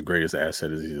 his greatest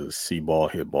asset is he's a see ball,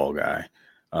 hit ball guy.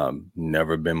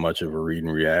 Never been much of a read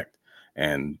and react.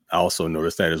 And I also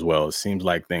noticed that as well. It seems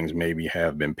like things maybe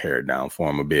have been pared down for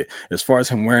him a bit. As far as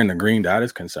him wearing the green dot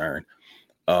is concerned,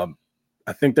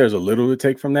 I think there's a little to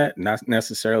take from that, not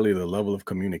necessarily the level of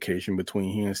communication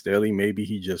between he and Staley. Maybe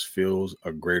he just feels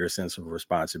a greater sense of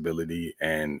responsibility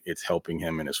and it's helping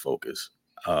him in his focus.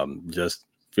 Just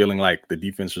feeling like the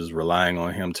defense is relying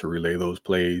on him to relay those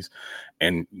plays.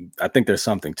 And I think there's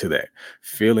something to that,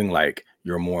 feeling like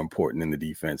you're more important in the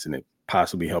defense and it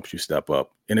possibly helps you step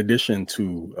up, in addition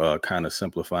to kind of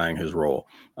simplifying his role.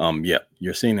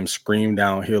 You're seeing him scream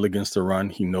downhill against the run.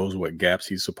 He knows what gaps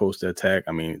he's supposed to attack.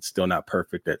 I mean, it's still not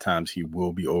perfect. At times he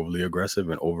will be overly aggressive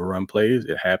and overrun plays.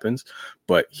 It happens,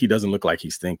 but he doesn't look like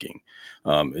he's thinking.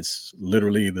 It's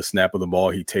literally the snap of the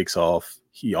ball. He takes off.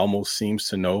 He almost seems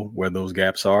to know where those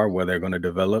gaps are, where they're going to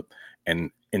develop.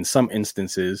 And in some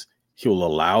instances, he'll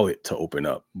allow it to open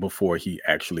up before he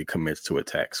actually commits to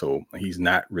attack. So he's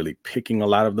not really picking a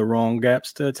lot of the wrong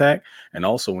gaps to attack. And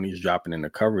also when he's dropping into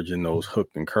coverage in those hook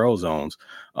and curl zones,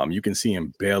 you can see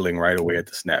him bailing right away at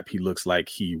the snap. He looks like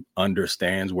he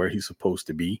understands where he's supposed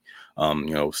to be.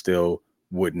 Still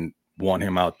wouldn't want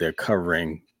him out there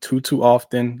covering too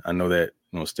often. I know that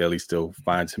Staley still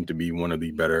finds him to be one of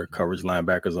the better coverage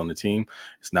linebackers on the team.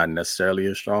 It's not necessarily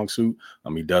a strong suit.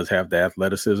 He does have the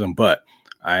athleticism, but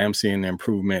I am seeing the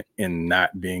improvement in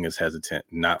not being as hesitant,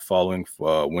 not following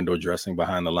window dressing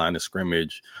behind the line of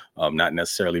scrimmage, not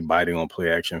necessarily biting on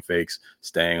play action fakes,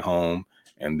 staying home,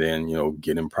 and then,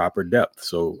 getting proper depth.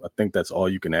 So I think that's all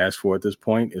you can ask for at this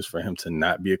point, is for him to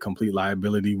not be a complete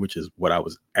liability, which is what I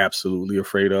was absolutely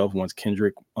afraid of once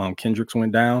Kendricks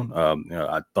went down.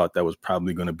 I thought that was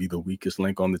probably going to be the weakest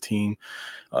link on the team,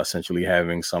 essentially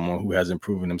having someone who hasn't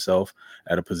proven himself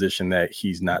at a position that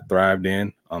he's not thrived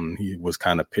in. He was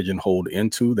kind of pigeonholed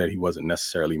into, that he wasn't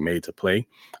necessarily made to play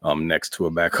next to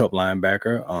a backup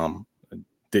linebacker.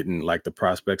 Didn't like the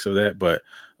prospects of that, but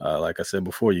like I said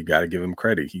before, you got to give him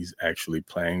credit. He's actually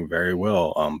playing very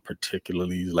well,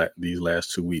 particularly these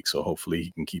last 2 weeks. So hopefully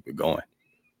he can keep it going.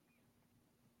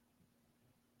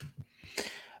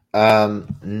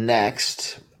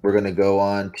 Next, we're going to go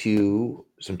on to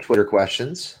some Twitter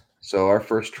questions. So our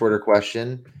first Twitter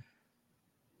question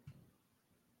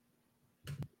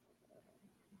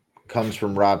comes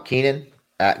from Rob Keenan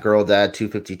at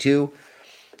GirlDad252.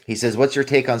 He says, what's your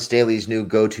take on Staley's new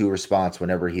go-to response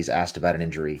whenever he's asked about an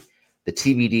injury? The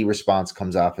TBD response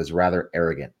comes off as rather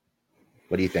arrogant.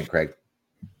 What do you think, Craig?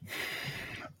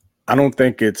 I don't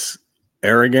think it's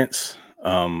arrogance.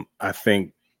 I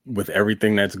think with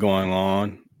everything that's going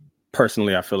on,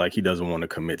 personally, I feel like he doesn't want to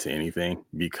commit to anything,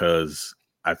 because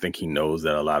I think he knows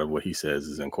that a lot of what he says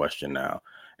is in question now.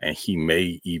 And he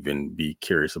may even be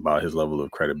curious about his level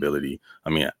of credibility.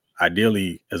 I mean,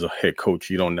 ideally, as a head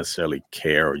coach, you don't necessarily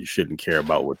care, or you shouldn't care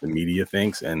about what the media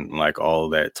thinks and like all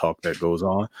that talk that goes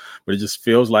on. But it just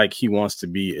feels like he wants to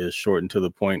be as short and to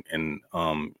the point and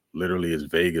literally as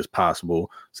vague as possible,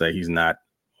 so that he's not,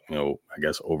 I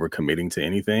guess, overcommitting to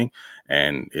anything.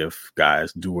 And if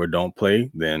guys do or don't play,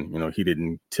 then, he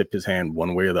didn't tip his hand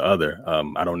one way or the other.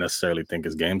 I don't necessarily think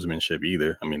it's gamesmanship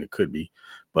either. I mean, it could be.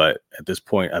 But at this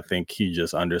point, I think he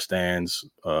just understands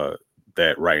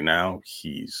that right now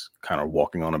he's kind of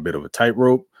walking on a bit of a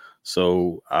tightrope.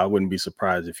 So I wouldn't be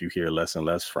surprised if you hear less and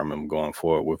less from him going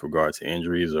forward with regard to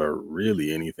injuries or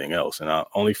really anything else. And I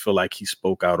only feel like he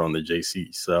spoke out on the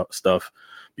JC stuff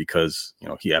because,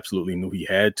 he absolutely knew he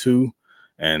had to,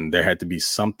 and there had to be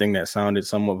something that sounded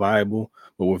somewhat viable.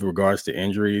 But with regards to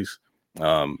injuries,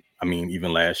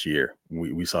 even last year,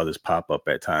 we saw this pop up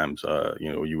at times.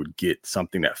 You would get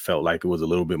something that felt like it was a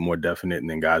little bit more definite, and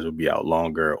then guys would be out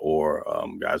longer, or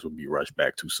guys would be rushed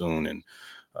back too soon. And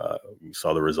we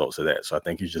saw the results of that. So I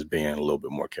think he's just being a little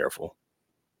bit more careful.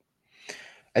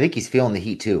 I think he's feeling the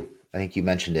heat too. I think you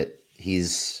mentioned it.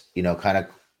 He's, kind of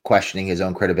questioning his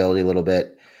own credibility a little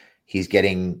bit. He's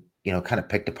getting, kind of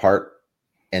picked apart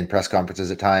in press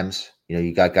conferences at times.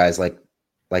 You got guys like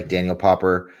Daniel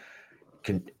Popper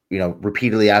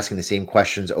repeatedly asking the same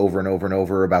questions over and over and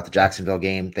over about the Jacksonville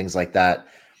game, things like that.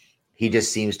 He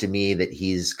just seems to me that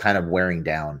he's kind of wearing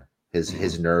down.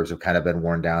 His nerves have kind of been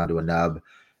worn down to a nub.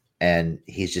 And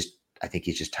I think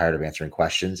he's just tired of answering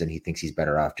questions, and he thinks he's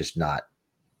better off just not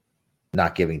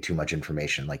giving too much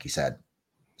information, like you said.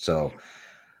 So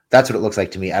that's what it looks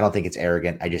like to me. I don't think it's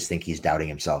arrogant. I just think he's doubting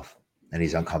himself, and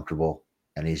he's uncomfortable,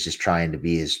 and he's just trying to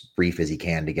be as brief as he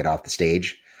can to get off the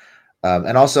stage.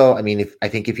 And also, I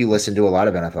think if you listen to a lot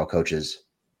of NFL coaches,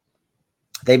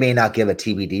 they may not give a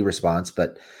TBD response,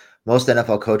 but most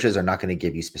NFL coaches are not going to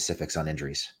give you specifics on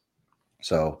injuries.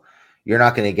 So you're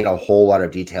not going to get a whole lot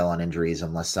of detail on injuries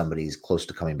unless somebody's close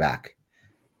to coming back.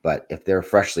 But if they're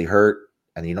freshly hurt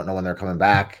and you don't know when they're coming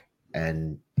back,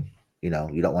 and you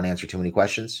don't want to answer too many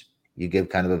questions, you give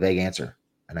kind of a vague answer.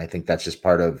 And I think that's just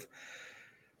part of,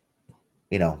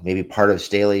 maybe part of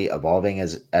Staley evolving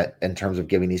in terms of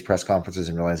giving these press conferences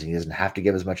and realizing he doesn't have to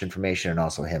give as much information, and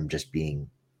also him just being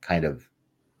kind of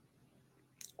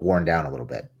worn down a little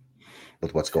bit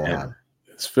with what's going on.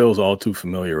 This feels all too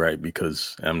familiar, right?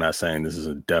 Because I'm not saying this is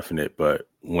a definite, but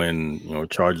when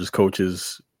Chargers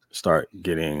coaches start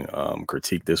getting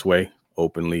critiqued this way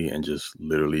openly and just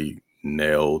literally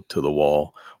nailed to the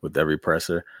wall with every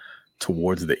presser,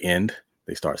 towards the end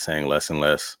they start saying less and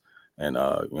less. And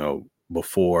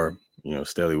before,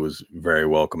 Staley was very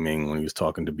welcoming when he was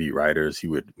talking to beat writers. He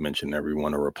would mention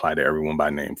everyone or reply to everyone by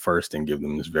name first and give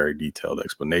them this very detailed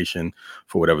explanation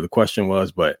for whatever the question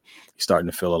was. But he's starting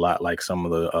to feel a lot like some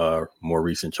of the more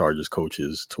recent Chargers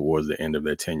coaches towards the end of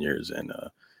their tenures. And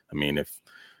if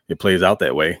it plays out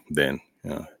that way, then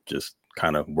just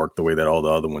kind of work the way that all the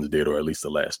other ones did, or at least the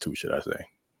last two, should I say.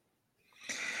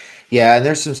 Yeah, and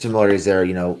there's some similarities there.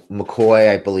 McCoy,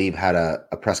 I believe, had a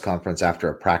press conference after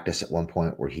a practice at one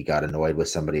point where he got annoyed with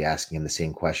somebody asking him the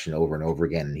same question over and over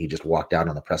again, and he just walked out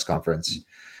on the press conference.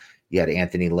 You had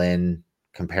Anthony Lynn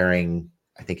comparing,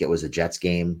 I think it was a Jets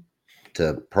game,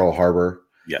 to Pearl Harbor.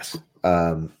 Yes.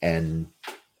 And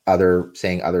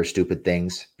saying other stupid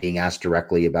things, being asked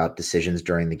directly about decisions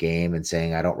during the game and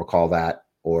saying, I don't recall that,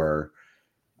 or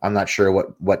I'm not sure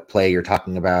what play you're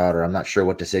talking about, or I'm not sure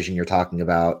what decision you're talking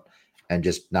about. And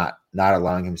just not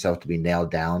allowing himself to be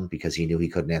nailed down because he knew he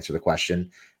couldn't answer the question.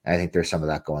 And I think there's some of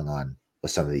that going on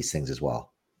with some of these things as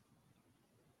well.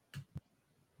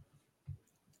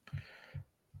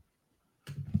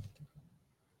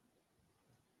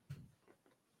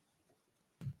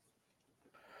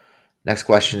 Next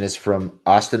question is from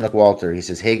Austin McWalter. He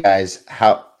says, hey guys,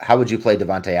 how would you play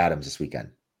Devontae Adams this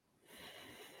weekend?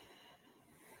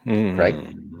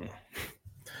 Craig?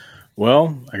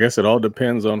 Well, I guess it all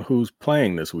depends on who's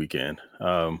playing this weekend.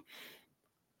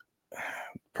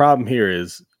 Problem here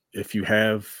is if you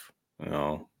have,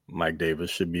 Mike Davis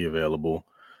should be available,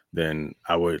 then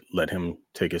I would let him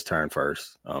take his turn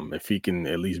first. If he can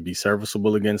at least be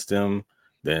serviceable against him,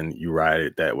 then you ride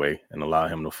it that way and allow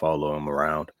him to follow him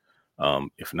around.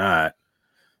 If not,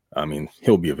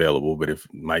 he'll be available, but if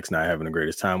Mike's not having the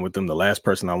greatest time with him, the last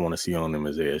person I want to see on him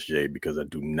is ASJ, because I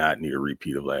do not need a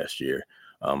repeat of last year.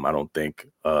 I don't think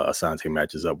Asante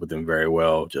matches up with him very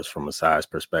well, just from a size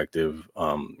perspective.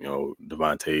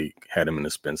 Devontae had him in the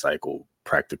spin cycle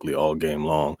practically all game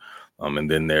long.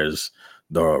 And then there's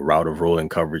the route of rolling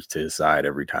coverage to his side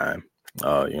every time,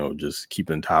 just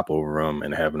keeping top over him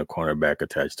and having a cornerback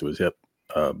attached to his hip.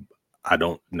 I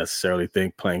don't necessarily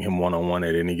think playing him one-on-one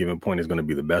at any given point is going to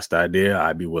be the best idea.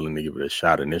 I'd be willing to give it a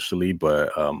shot initially,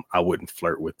 but I wouldn't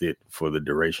flirt with it for the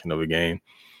duration of a game.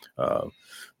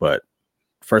 But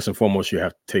first and foremost, you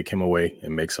have to take him away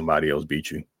and make somebody else beat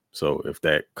you. So if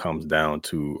that comes down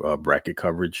to bracket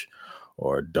coverage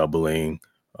or doubling,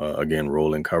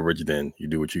 rolling coverage, then you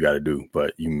do what you got to do,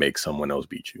 but you make someone else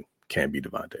beat you. Can't be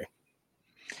Devontae.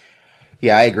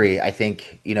 Yeah, I agree. I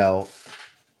think you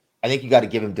got to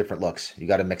give him different looks. You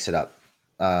got to mix it up.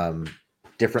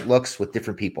 different looks with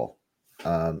different people.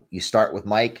 You start with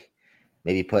Mike,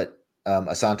 maybe put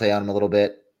Asante on him a little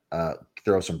bit,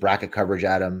 throw some bracket coverage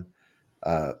at him,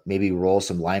 maybe roll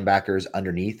some linebackers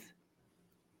underneath,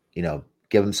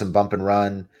 give him some bump and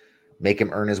run, make him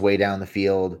earn his way down the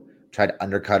field, try to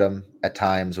undercut him at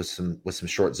times with some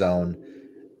short zone,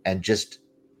 and just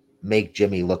make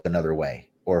Jimmy look another way,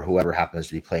 or whoever happens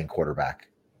to be playing quarterback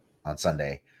on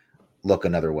Sunday look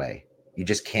another way. You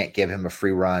just can't give him a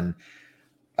free run.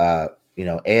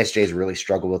 ASJ's really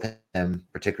struggled with him,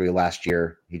 particularly last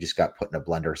year. He just got put in a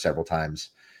blender several times.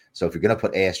 So if you're going to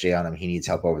put ASJ on him, he needs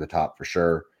help over the top for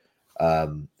sure.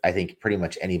 I think pretty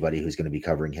much anybody who's going to be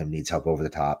covering him needs help over the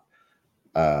top.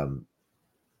 And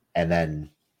then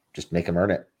just make them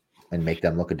earn it and make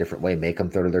them look a different way. Make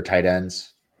them throw to their tight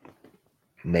ends.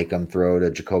 Make them throw to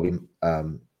Jacoby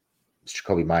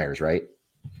Myers, right?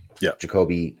 Yeah.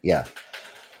 Jacoby, yeah.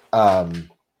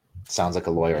 Sounds like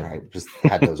a lawyer. I just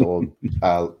had those old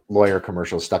lawyer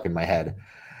commercials stuck in my head.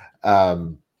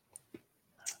 But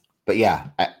yeah,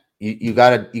 you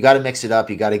gotta mix it up.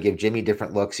 You gotta give Jimmy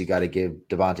different looks. You gotta give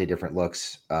Devontae different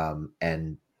looks,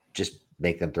 and just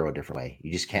make them throw a different way.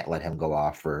 You just can't let him go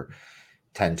off for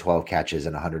 10, 12 catches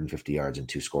and 150 yards and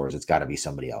 2 scores. It's got to be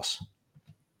somebody else.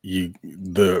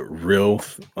 The real,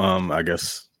 I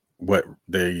guess, what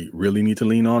they really need to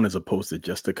lean on as opposed to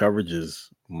just the coverage is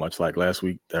much like last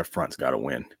week, their front's got to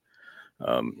win.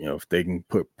 If they can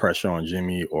put pressure on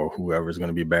Jimmy or whoever's going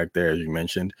to be back there, as you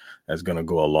mentioned, that's going to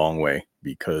go a long way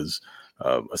because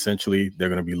essentially they're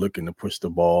going to be looking to push the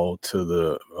ball to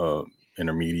the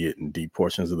intermediate and deep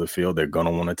portions of the field. They're going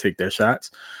to want to take their shots,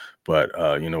 but,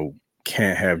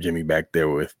 can't have Jimmy back there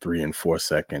with 3 and 4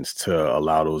 seconds to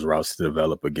allow those routes to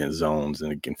develop against zones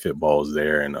and it can fit balls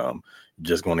there. And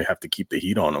just going to have to keep the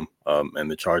heat on them. And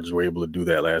the Chargers were able to do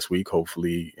that last week.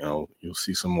 Hopefully, you'll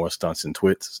see some more stunts and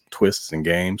twists and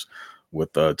games with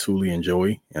Thule and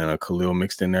Joey and Khalil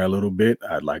mixed in there a little bit.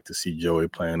 I'd like to see Joey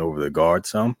playing over the guard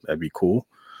some. That'd be cool.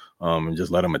 And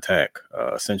just let him attack.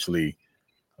 Essentially,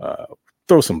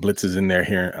 throw some blitzes in there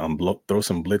here,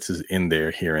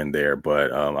 here and there,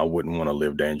 but I wouldn't want to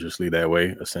live dangerously that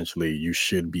way. Essentially, you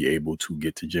should be able to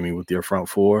get to Jimmy with your front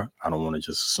four. I don't want to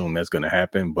just assume that's going to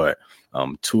happen, but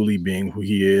Thule being who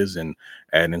he is and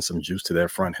adding some juice to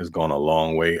that front has gone a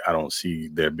long way. I don't see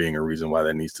there being a reason why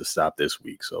that needs to stop this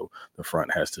week. So the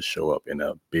front has to show up in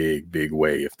a big, big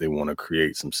way if they want to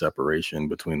create some separation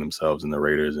between themselves and the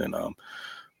Raiders and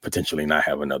potentially not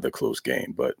have another close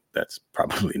game, but that's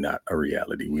probably not a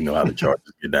reality. We know how the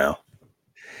Chargers get down.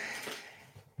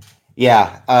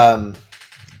 Yeah.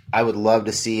 I would love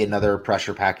to see another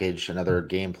pressure package, another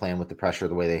game plan with the pressure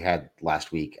the way they had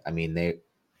last week. I mean,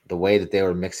 the way that they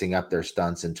were mixing up their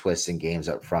stunts and twists and games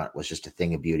up front was just a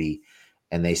thing of beauty.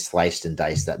 And they sliced and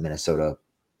diced that Minnesota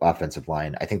offensive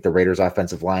line. I think the Raiders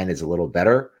offensive line is a little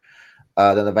better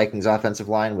than the Vikings offensive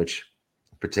line, which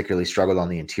particularly struggled on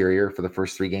the interior for the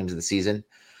first 3 games of the season.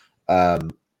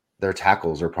 Their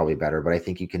tackles are probably better, but I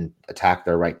think you can attack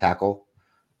their right tackle.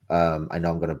 I know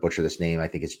I'm going to butcher this name. I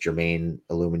think it's Jermaine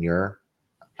Illumineur.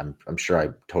 I'm sure I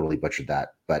totally butchered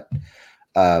that, but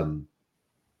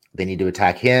they need to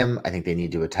attack him. I think they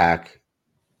need to attack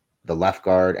the left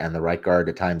guard and the right guard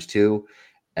at times too,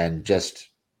 and just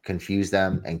confuse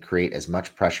them and create as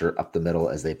much pressure up the middle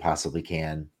as they possibly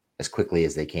can, as quickly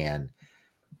as they can,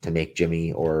 to make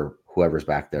Jimmy or whoever's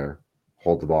back there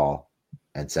hold the ball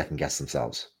and second guess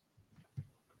themselves.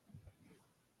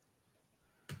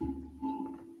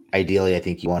 Ideally, I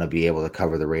think you want to be able to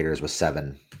cover the Raiders with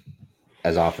 7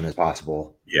 as often as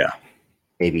possible. Yeah.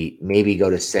 Maybe go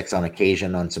to 6 on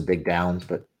occasion on some big downs,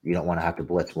 but you don't want to have to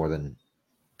blitz more than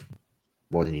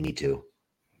you need to.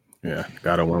 Yeah,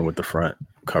 got to win with the front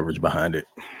coverage behind it.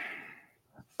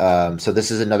 So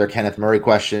this is another Kenneth Murray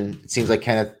question. It seems like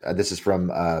Kenneth, this is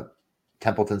from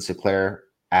Templeton Sinclair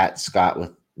at Scott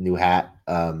with new hat.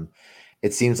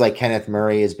 It seems like Kenneth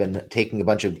Murray has been making a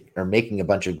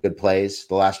bunch of good plays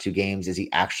the last 2 games. Is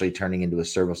he actually turning into a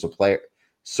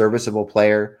serviceable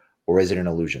player, or is it an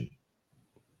illusion?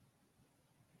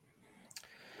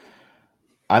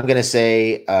 I'm going to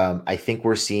say I think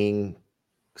we're seeing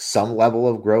some level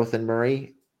of growth in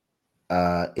Murray.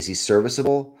 Is he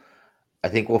serviceable? I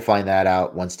think we'll find that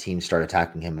out once teams start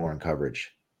attacking him more in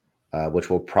coverage, which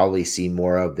we'll probably see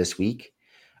more of this week.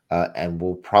 And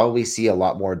we'll probably see a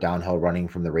lot more downhill running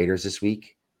from the Raiders this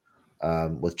week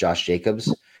with Josh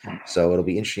Jacobs. So it'll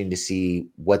be interesting to see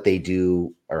what they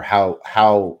do or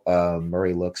how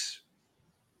Murray looks,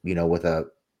 with an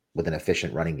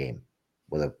efficient running game,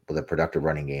 with a productive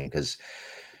running game. Because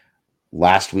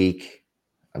last week,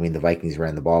 the Vikings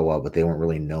ran the ball well, but they weren't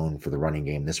really known for the running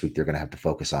game. This week, they're going to have to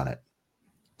focus on it.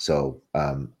 So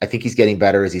I think he's getting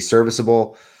better. Is he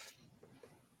serviceable?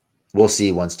 We'll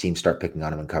see once teams start picking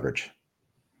on him in coverage.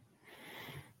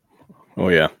 Oh,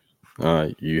 yeah.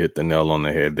 You hit the nail on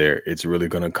the head there. It's really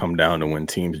going to come down to when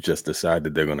teams just decide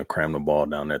that they're going to cram the ball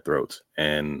down their throats.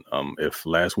 And if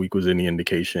last week was any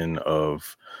indication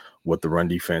of what the run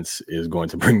defense is going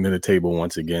to bring to the table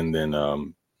once again, then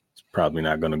it's probably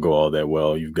not going to go all that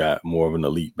well. You've got more of an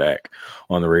elite back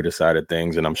on the Raiders side of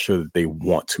things, and I'm sure that they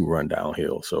want to run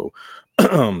downhill. So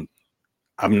I'm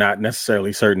not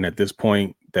necessarily certain at this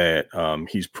point that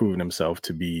he's proven himself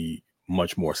to be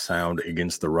much more sound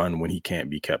against the run when he can't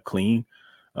be kept clean.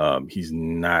 He's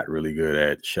not really good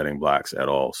at shedding blocks at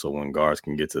all. So when guards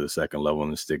can get to the second level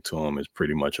and stick to him, it's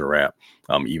pretty much a wrap.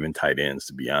 Even tight ends,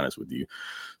 to be honest with you.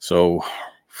 So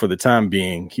for the time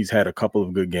being, he's had a couple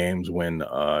of good games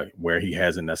where he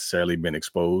hasn't necessarily been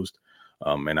exposed.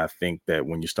 And I think that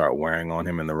when you start wearing on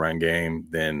him in the run game,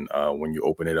 then when you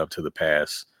open it up to the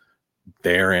pass,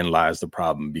 therein lies the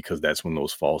problem, because that's when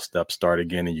those false steps start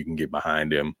again and you can get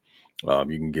behind him.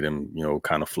 You can get him,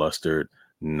 kind of flustered,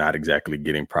 not exactly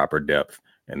getting proper depth,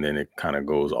 and then it kind of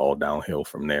goes all downhill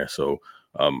from there. So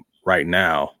right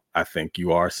now, I think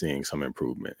you are seeing some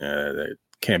improvement. That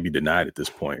can't be denied at this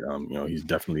point. He's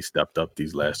definitely stepped up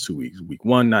these last 2 weeks. Week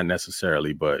one, not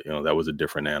necessarily, but that was a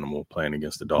different animal playing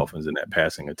against the Dolphins in that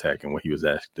passing attack and what he was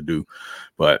asked to do.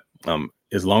 But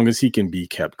as long as he can be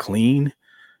kept clean,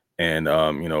 and,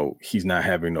 he's not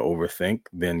having to overthink,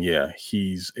 then, yeah,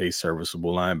 he's a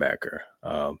serviceable linebacker.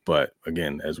 But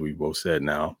again, as we both said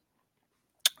now,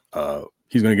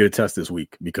 he's going to get a test this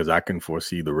week, because I can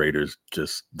foresee the Raiders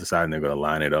just deciding they're going to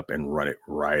line it up and run it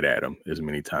right at him as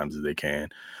many times as they can,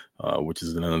 which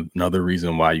is another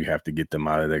reason why you have to get them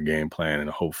out of their game plan and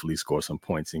hopefully score some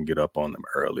points and get up on them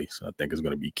early. So I think it's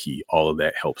going to be key. All of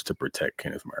that helps to protect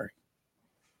Kenneth Murray.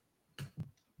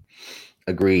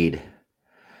 Agreed.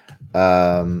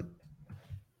 Now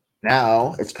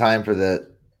it's time for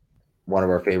one of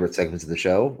our favorite segments of the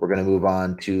show. We're going to move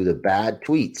on to the bad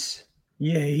tweets.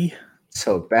 Yay.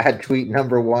 So bad tweet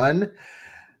number 1.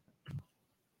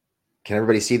 Can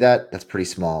everybody see that? That's pretty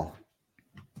small.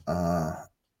 All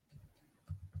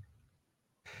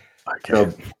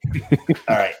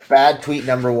right. Bad tweet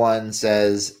number 1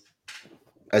 says,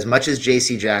 as much as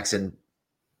JC Jackson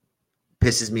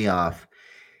pisses me off,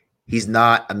 he's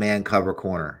not a man cover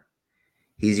corner.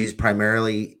 He's used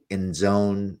primarily in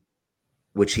zone,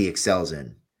 which he excels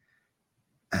in.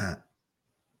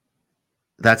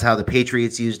 That's how the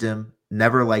Patriots used him.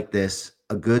 Never like this.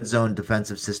 A good zone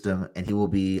defensive system, and he will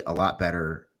be a lot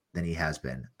better than he has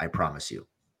been. I promise you.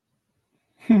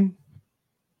 What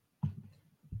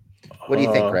do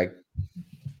you think, Greg?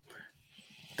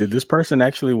 Did this person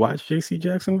actually watch JC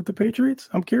Jackson with the Patriots?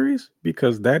 I'm curious,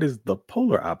 because that is the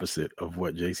polar opposite of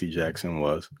what JC Jackson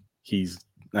was.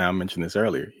 Now, I mentioned this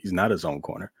earlier. He's not a zone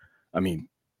corner. I mean,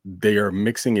 they are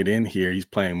mixing it in here. He's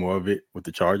playing more of it with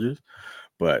the Chargers,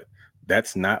 but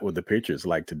that's not what the Patriots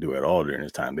like to do at all during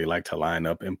this time. They like to line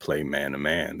up and play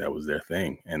man-to-man. That was their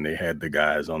thing, and they had the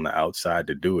guys on the outside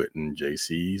to do it, and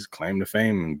JC's claim to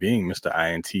fame and being Mr.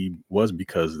 INT was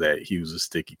because that he was a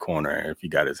sticky corner, and if he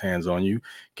got his hands on you,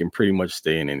 can pretty much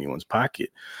stay in anyone's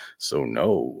pocket. So,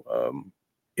 no,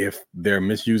 if they're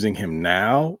misusing him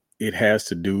now, it has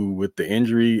to do with the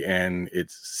injury, and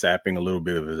it's sapping a little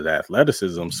bit of his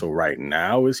athleticism. So right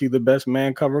now, is he the best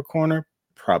man cover corner?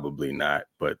 Probably not,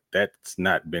 but that's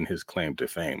not been his claim to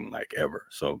fame, like, ever.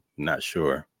 So not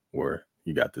sure where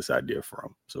you got this idea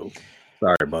from. So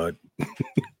sorry, bud.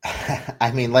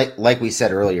 I mean, like we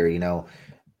said earlier,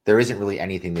 there isn't really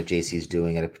anything that JC is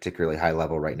doing at a particularly high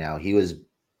level right now. He was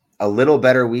a little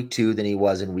better week 2 than he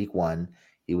was in week 1.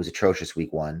 He was atrocious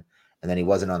week 1, and then he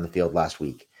wasn't on the field last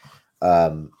week.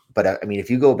 But I mean, if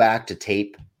you go back to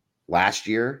tape last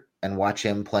year and watch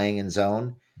him playing in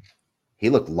zone, he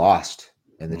looked lost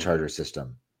in the Charger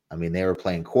system. I mean, they were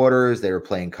playing quarters, they were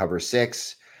playing cover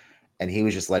 6, and he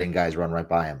was just letting guys run right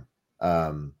by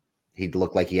him. He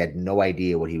looked like he had no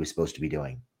idea what he was supposed to be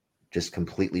doing, just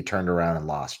completely turned around and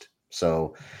lost.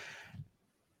 So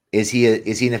is he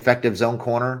an effective zone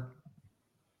corner?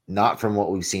 Not from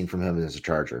what we've seen from him as a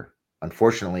Charger.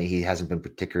 Unfortunately, he hasn't been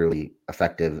particularly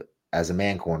effective as a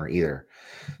man corner either.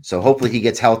 So hopefully he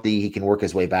gets healthy, he can work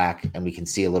his way back, and we can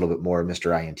see a little bit more of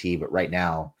Mr. INT. But right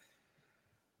now,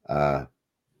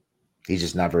 he's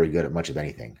just not very good at much of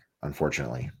anything,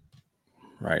 unfortunately.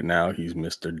 Right now, he's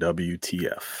Mr.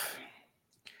 WTF.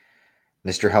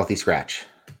 Mr. Healthy Scratch.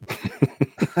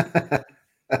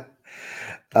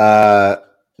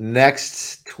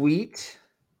 Next tweet.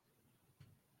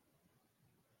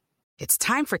 It's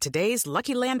time for today's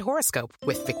Lucky Land horoscope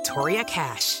with Victoria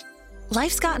Cash.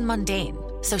 Life's gotten mundane,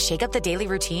 so shake up the daily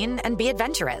routine and be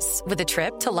adventurous with a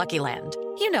trip to Lucky Land.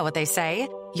 You know what they say.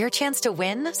 Your chance to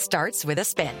win starts with a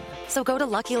spin. So go to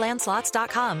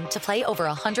LuckyLandSlots.com to play over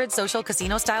 100 social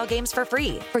casino-style games for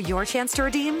free for your chance to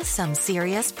redeem some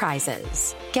serious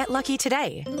prizes. Get lucky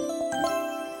today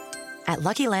at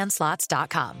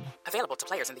LuckyLandSlots.com. Available to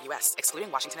players in the U.S., excluding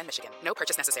Washington and Michigan. No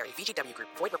purchase necessary. VGW Group.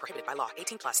 Void where prohibited by law.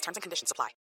 18+. Terms and conditions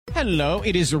apply. Hello,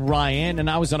 it is Ryan, and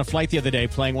I was on a flight the other day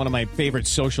playing one of my favorite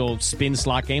social spin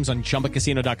slot games on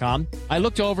ChumbaCasino.com. I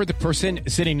looked over at the person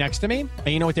sitting next to me, and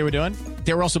you know what they were doing?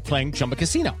 They were also playing Chumba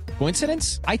Casino.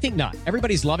 Coincidence? I think not.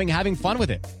 Everybody's loving having fun with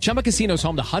it. Chumba Casino is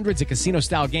home to hundreds of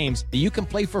casino-style games that you can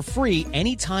play for free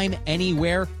anytime,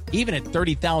 anywhere, even at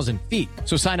 30,000 feet.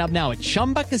 So sign up now at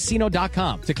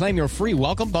ChumbaCasino.com to claim your free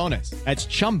welcome bonus. That's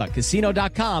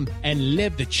ChumbaCasino.com and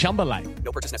live the Chumba life.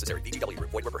 No purchase necessary. VGW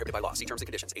Group. Void where prohibited by law. See terms and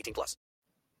conditions. 18+.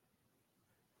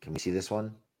 Can we see this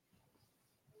one?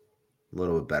 A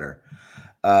little bit better.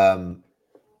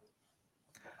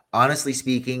 Honestly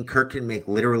speaking, Kirk can make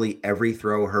literally every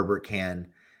throw Herbert can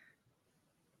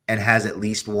and has at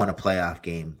least won a playoff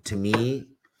game. To me,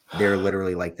 they're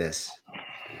literally like this.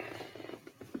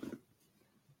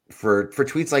 For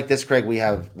tweets like this, Craig, we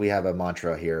have a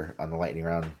mantra here on the lightning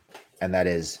round, and that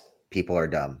is people are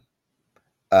dumb.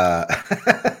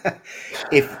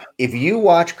 If you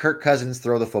watch Kirk Cousins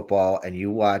throw the football and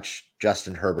you watch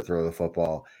Justin Herbert throw the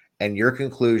football, and your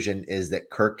conclusion is that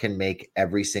Kirk can make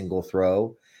every single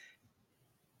throw,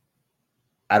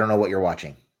 I don't know what you're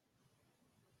watching,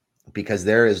 because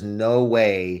there is no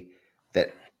way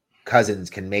that Cousins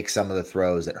can make some of the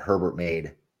throws that Herbert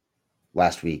made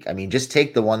last week. I mean, just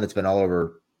take the one that's been all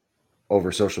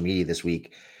over social media this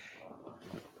week.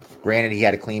 Granted, he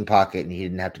had a clean pocket and he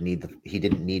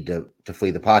didn't need to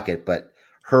flee the pocket, but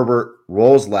Herbert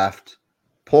rolls left,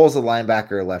 pulls the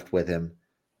linebacker left with him,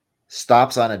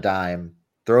 stops on a dime,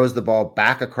 throws the ball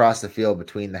back across the field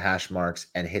between the hash marks,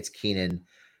 and hits Keenan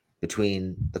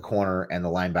between the corner and the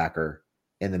linebacker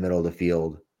in the middle of the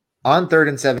field on 3rd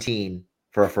and 17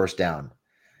 for a first down,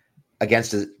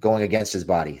 going against his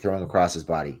body, throwing across his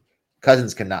body.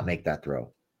 Cousins cannot make that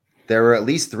throw. There were at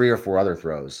least 3 or 4 other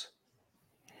throws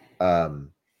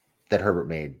that Herbert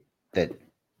made that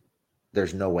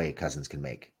there's no way Cousins can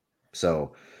make.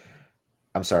 So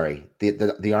I'm sorry.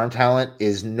 The arm talent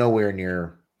is nowhere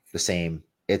near the same.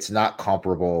 It's not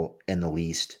comparable in the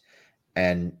least.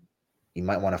 And you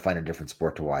might want to find a different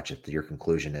sport to watch if your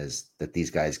conclusion is that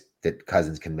that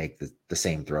Cousins can make the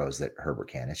same throws that Herbert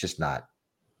can. It's not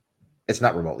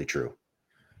remotely true.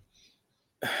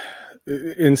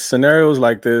 In scenarios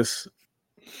like this,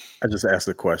 I just ask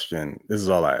the question. This is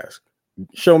all I ask.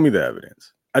 Show me the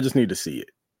evidence. I just need to see it.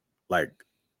 Like,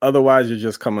 otherwise you're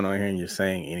just coming on here and you're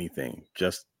saying anything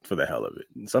just for the hell of it.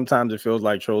 And sometimes it feels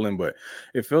like trolling, but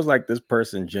it feels like this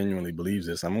person genuinely believes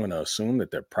this. I'm going to assume that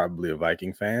they're probably a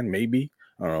Viking fan. Maybe.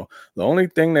 I don't know. The only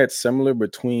thing that's similar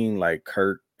between like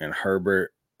Kurt and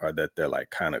Herbert are that they're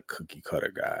like kind of cookie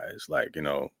cutter guys. Like,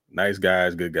 nice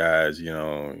guys, good guys,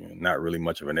 not really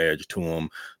much of an edge to them.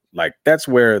 Like, that's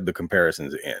where the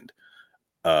comparisons end.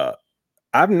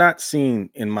 I've not seen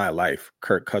in my life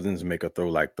Kirk Cousins make a throw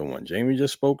like the one Jamie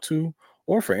just spoke to,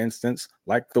 or for instance,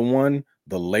 like the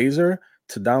laser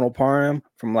to Donald Parham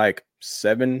from like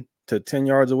 7 to 10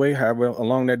 yards away, however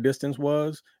along that distance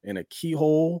was, in a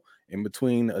keyhole in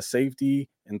between a safety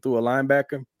and through a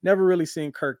linebacker. Never really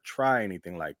seen Kirk try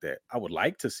anything like that. I would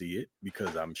like to see it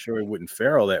because I'm sure it wouldn't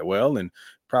fare all that well and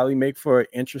probably make for an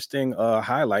interesting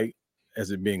highlight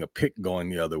as it being a pick going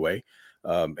the other way.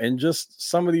 And just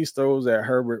some of these throws that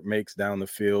Herbert makes down the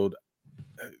field,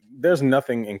 there's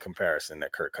nothing in comparison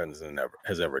that Kirk Cousins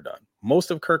has ever done.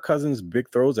 Most of Kirk Cousins' big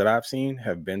throws that I've seen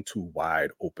have been to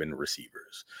wide open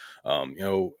receivers. I'm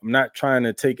not trying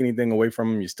to take anything away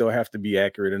from him. You still have to be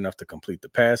accurate enough to complete the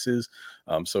passes.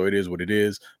 So it is what it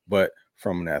is. But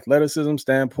from an athleticism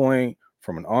standpoint,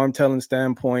 from an arm talent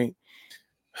standpoint,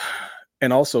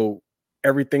 and also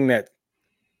everything that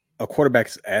a quarterback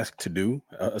is asked to do,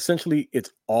 essentially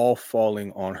it's all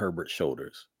falling on Herbert's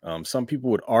shoulders. Some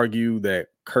people would argue that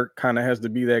Kirk kind of has to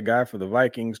be that guy for the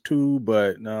Vikings too,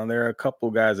 but no, there are a couple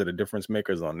guys that are difference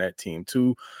makers on that team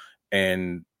too.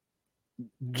 And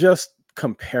just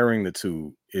comparing the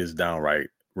two is downright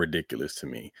ridiculous to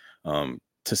me.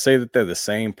 To say that they're the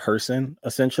same person,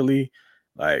 essentially,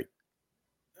 like,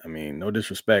 I mean, no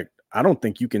disrespect, I don't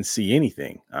think you can see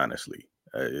anything, honestly.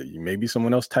 Maybe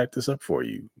someone else typed this up for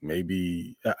you.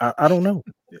 Maybe I don't know.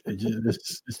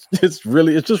 It's just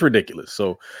ridiculous.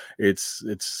 So it's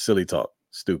silly talk,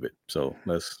 stupid. So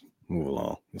let's move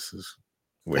along. This is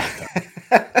way.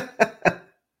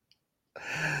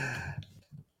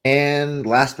 And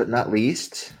last but not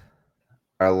least,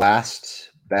 our last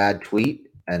bad tweet,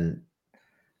 and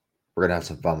we're going to have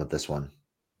some fun with this one.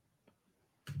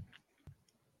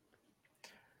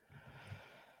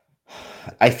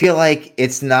 I feel like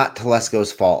it's not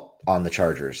Telesco's fault on the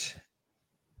Chargers.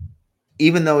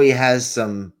 Even though he has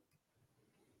some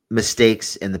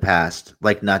mistakes in the past,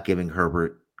 like not giving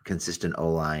Herbert consistent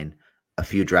O-line, a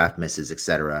few draft misses,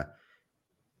 etc.,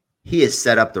 he has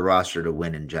set up the roster to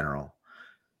win in general.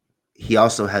 He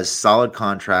also has solid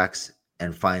contracts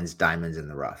and finds diamonds in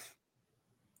the rough.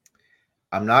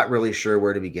 I'm not really sure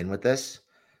where to begin with this.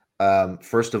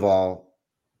 First of all,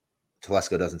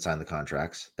 Telesco doesn't sign the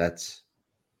contracts. That's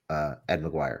Ed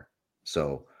McGuire.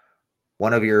 So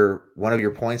one of your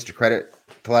points to credit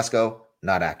Telesco,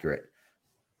 not accurate.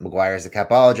 McGuire is the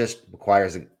capologist.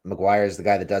 McGuire is the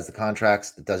guy that does the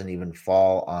contracts. That doesn't even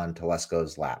fall on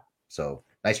Telesco's lap. So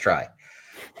nice try.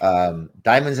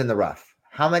 Diamonds in the rough.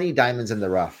 How many diamonds in the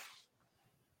rough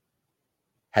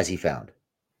has he found?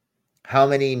 How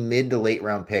many mid to late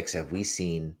round picks have we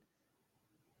seen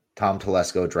Tom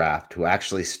Telesco draft who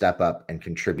actually step up and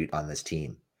contribute on this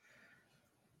team?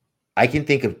 I can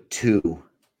think of 2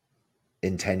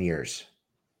 in 10 years.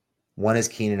 One is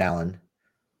Keenan Allen,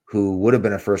 who would have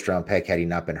been a first round pick had he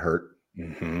not been hurt.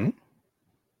 Mm-hmm.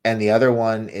 And the other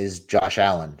one is Josh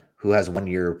Allen, who has 1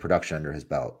 year of production under his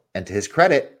belt. And to his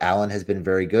credit, Allen has been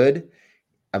very good.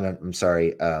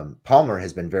 Palmer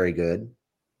has been very good.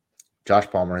 Josh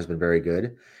Palmer has been very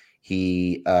good.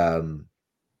 He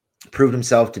proved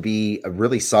himself to be a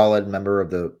really solid member of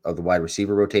the wide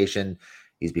receiver rotation.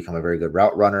 He's become a very good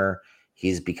route runner.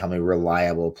 He's become a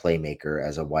reliable playmaker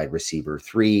as a wide receiver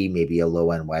 3, maybe a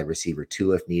low end wide receiver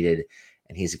 2 if needed.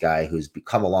 And he's a guy who's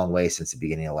come a long way since the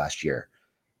beginning of last year.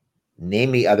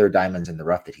 Name me other diamonds in the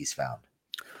rough that he's found.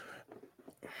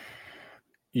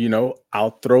 You know,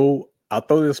 I'll throw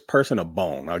this person a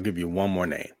bone. I'll give you one more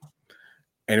name.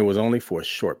 And it was only for a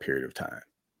short period of time.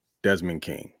 Desmond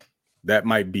King. That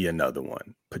might be another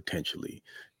one, potentially.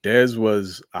 Dez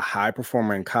was a high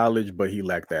performer in college, but he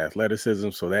lacked the athleticism,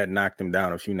 so that knocked him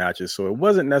down a few notches. So it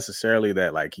wasn't necessarily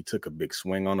that like he took a big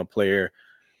swing on a player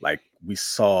like we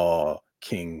saw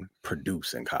King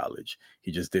produce in college.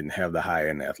 He just didn't have the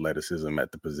high-end athleticism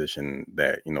at the position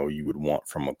that, you know, you would want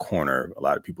from a corner. A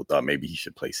lot of people thought maybe he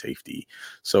should play safety.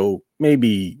 So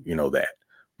maybe, you know, that.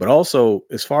 But also,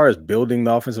 as far as building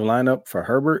the offensive lineup for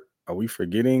Herbert, are we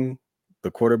forgetting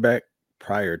the quarterback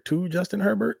prior to Justin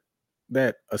Herbert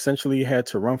that essentially had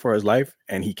to run for his life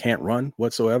and he can't run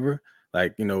whatsoever?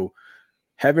 Like, you know,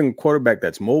 having a quarterback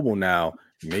that's mobile now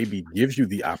maybe gives you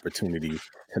the opportunity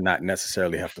to not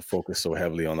necessarily have to focus so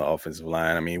heavily on the offensive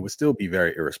line. I mean, it would still be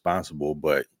very irresponsible,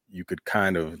 but you could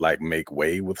kind of like make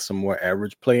way with some more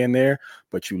average play in there.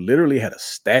 But you literally had a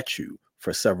statue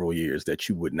for several years that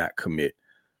you would not commit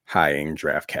high-end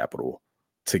draft capital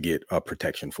to get a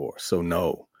protection for. So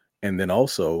no. And then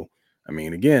also, I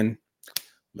mean, again,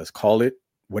 let's call it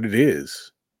what it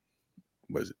is.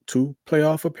 Was it 2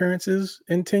 playoff appearances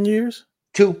in 10 years?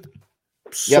 2.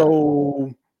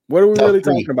 So what are we really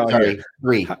 3. talking about Sorry, here?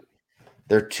 3.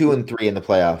 They're 2 and 3 in the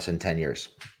playoffs in 10 years.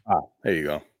 There you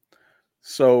go.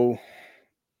 So,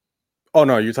 oh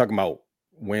no, you're talking about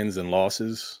wins and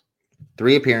losses?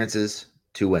 3 appearances,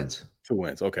 2 wins. 2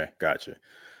 wins. Okay, gotcha.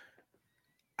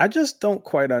 I just don't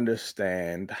quite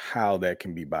understand how that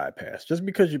can be bypassed. Just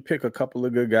because you pick a couple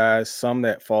of good guys, some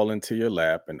that fall into your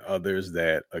lap and others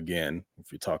that, again,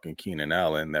 if you're talking Keenan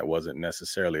Allen, that wasn't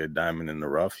necessarily a diamond in the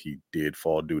rough. He did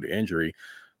fall due to injury.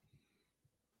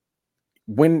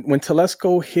 When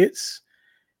Telesco hits,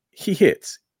 he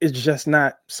hits. It's just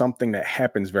not something that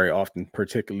happens very often,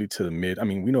 particularly to the mid. I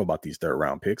mean, we know about these 3rd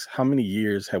round picks. How many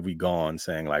years have we gone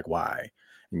saying like, why?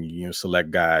 And you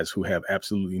select guys who have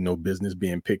absolutely no business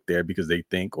being picked there because they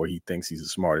think, or he thinks he's the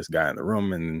smartest guy in the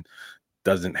room and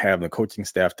doesn't have the coaching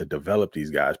staff to develop these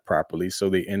guys properly. So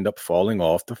they end up falling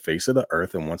off the face of the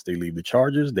earth. And once they leave the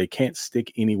Chargers, they can't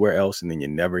stick anywhere else. And then you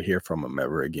never hear from them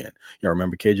ever again. Y'all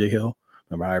remember KJ Hill?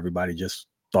 Remember how everybody just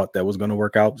thought that was going to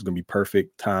work out? It was going to be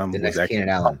perfect. Tom was actually Keenan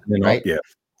Allen, right? Yeah.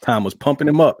 Tom was pumping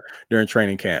him up during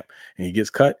training camp and he gets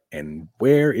cut. And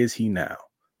where is he now?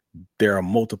 There are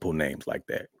multiple names like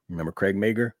that. Remember Craig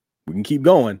Mager? We can keep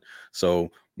going. So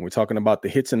when we're talking about the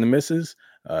hits and the misses,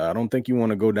 I don't think you want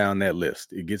to go down that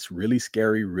list. It gets really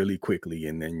scary really quickly,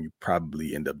 and then you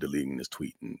probably end up deleting this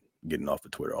tweet and getting off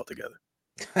of Twitter altogether.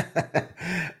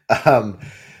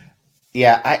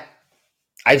 Yeah,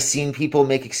 I've seen people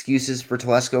make excuses for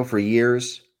Telesco for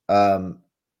years. I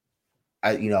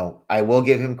will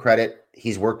give him credit.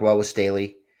 He's worked well with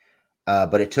Staley,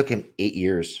 but it took him 8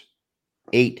 years.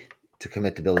 8 to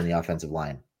commit to building the offensive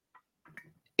line.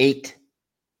 8.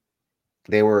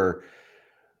 They were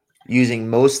using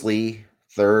mostly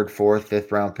third, fourth,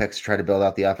 fifth round picks to try to build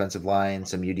out the offensive line,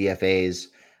 some UDFAs.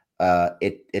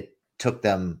 It took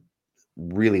them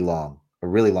a really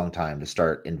long time to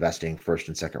start investing first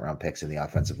and second round picks in the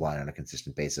offensive line on a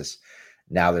consistent basis.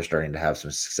 Now they're starting to have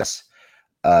some success.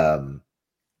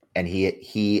 And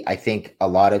he, I think a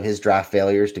lot of his draft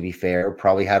failures, to be fair,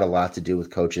 probably had a lot to do with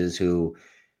coaches who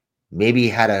maybe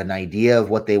had an idea of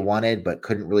what they wanted, but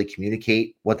couldn't really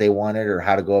communicate what they wanted or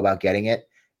how to go about getting it,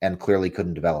 and clearly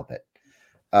couldn't develop it.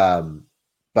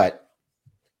 But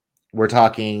we're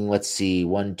talking, let's see,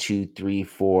 1, 2, 3,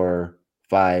 4,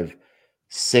 5,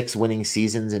 6 winning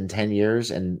seasons in 10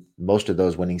 years. And most of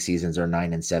those winning seasons are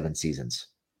 9 and 7 seasons.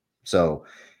 So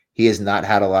he has not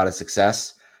had a lot of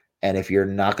success. And if you're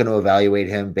not going to evaluate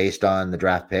him based on the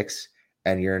draft picks,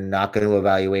 and you're not going to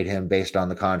evaluate him based on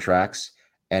the contracts,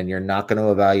 and you're not going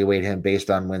to evaluate him based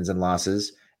on wins and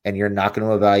losses, and you're not going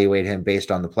to evaluate him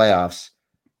based on the playoffs,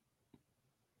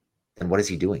 then what is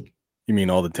he doing? You mean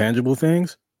all the tangible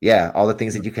things? Yeah, all the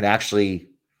things that you can actually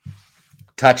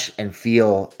touch and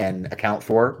feel and account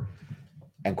for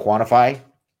and quantify.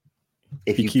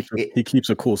 He keeps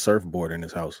a cool surfboard in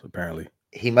his house, apparently.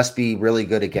 He must be really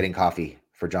good at getting coffee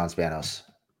for John Spanos.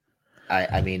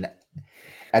 I mean,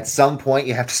 at some point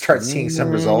you have to start seeing some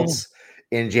results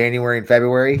in January and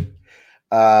February.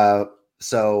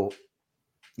 So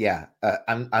yeah,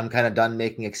 I'm kind of done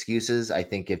making excuses. I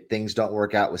think if things don't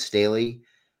work out with Staley,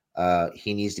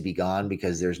 he needs to be gone,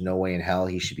 because there's no way in hell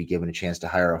he should be given a chance to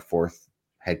hire a fourth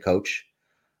head coach.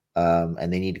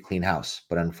 And they need to clean house.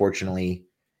 But unfortunately,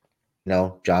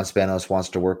 John Spanos wants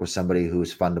to work with somebody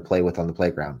who's fun to play with on the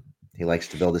playground. He likes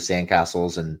to build his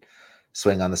sandcastles and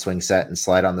swing on the swing set and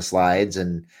slide on the slides.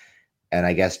 And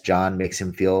I guess John makes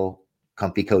him feel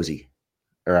comfy cozy,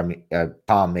 or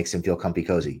Tom makes him feel comfy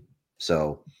cozy.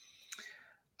 So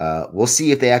we'll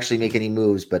see if they actually make any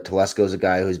moves, but Telesco's a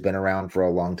guy who's been around for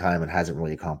a long time and hasn't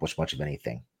really accomplished much of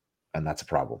anything. And that's a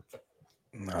problem.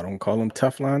 I don't call him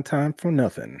Teflon time for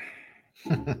nothing.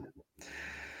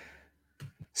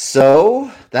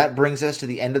 So that brings us to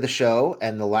the end of the show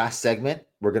and the last segment.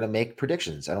 We're going to make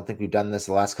predictions. I don't think we've done this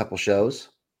the last couple shows,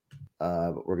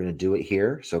 but we're going to do it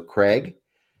here. So Craig,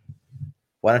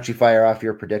 why don't you fire off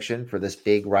your prediction for this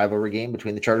big rivalry game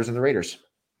between the Chargers and the Raiders?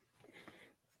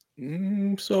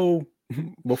 So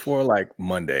before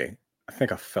Monday, I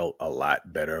think I felt a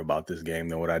lot better about this game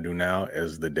than what I do now.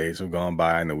 As the days have gone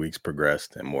by and the weeks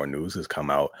progressed and more news has come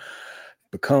out,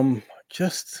 become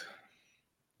just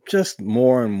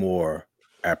more and more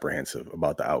apprehensive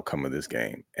about the outcome of this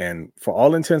game. And for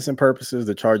all intents and purposes,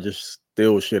 the Chargers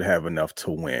still should have enough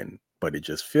to win, but it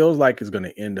just feels like it's going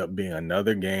to end up being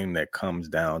another game that comes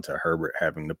down to Herbert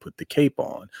having to put the cape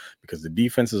on, because the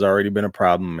defense has already been a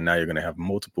problem, and now you're going to have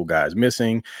multiple guys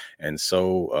missing. And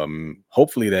so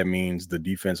hopefully that means the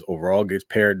defense overall gets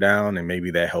pared down, and maybe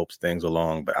that helps things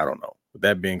along, but I don't know. With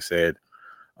that being said,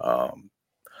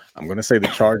 I'm going to say the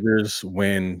Chargers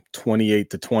win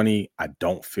 28-20. I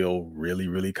don't feel really,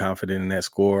 really confident in that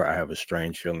score. I have a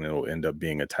strange feeling it will end up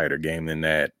being a tighter game than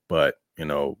that. But,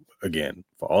 again,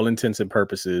 for all intents and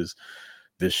purposes,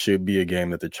 this should be a game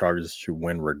that the Chargers should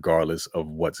win regardless of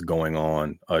what's going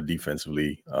on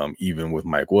defensively. Even with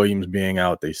Mike Williams being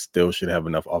out, they still should have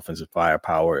enough offensive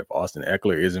firepower. If Austin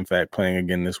Eckler is, in fact, playing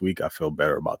again this week, I feel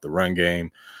better about the run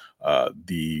game.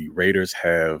 The Raiders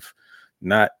have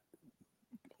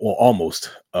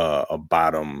almost a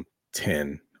bottom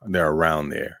 10. They're around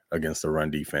there against the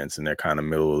run defense, and they're kind of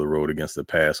middle of the road against the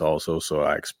pass also. So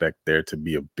I expect there to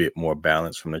be a bit more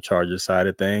balance from the Chargers side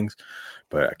of things.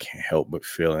 But I can't help but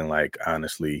feeling like,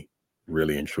 honestly,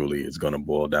 really and truly, it's going to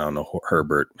boil down to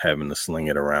Herbert having to sling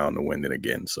it around and win it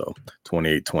again. So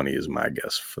 28-20 is my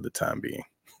guess for the time being.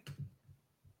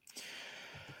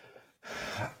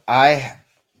 I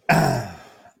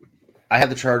have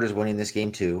the Chargers winning this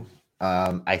game too.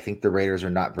 I think the Raiders are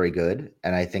not very good,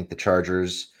 and I think the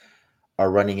Chargers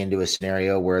are running into a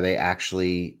scenario where they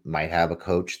actually might have a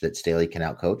coach that Staley can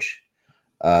outcoach.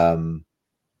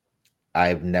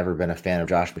 I've never been a fan of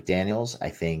Josh McDaniels. I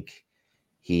think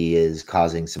he is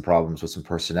causing some problems with some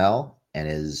personnel and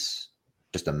is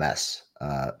just a mess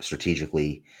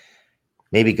strategically.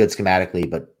 Maybe good schematically,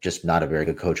 but just not a very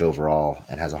good coach overall,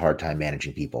 and has a hard time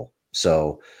managing people.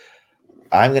 So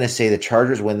I'm going to say the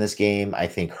Chargers win this game. I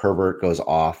think Herbert goes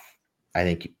off. I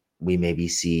think we maybe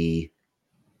see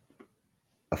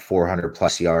a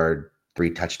 400-plus yard,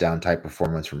 3-touchdown type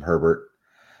performance from Herbert.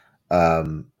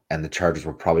 And the Chargers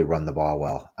will probably run the ball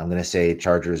well. I'm going to say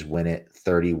Chargers win it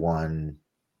 31-27.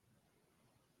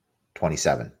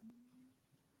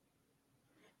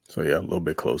 So, yeah, a little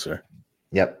bit closer.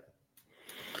 Yep.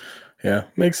 Yeah,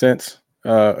 makes sense.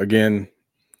 Again,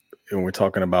 when we're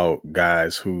talking about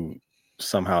guys who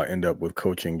somehow end up with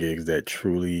coaching gigs that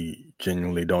truly,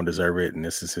 genuinely don't deserve it, and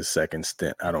this is his second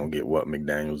stint. I don't get what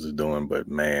McDaniels is doing, but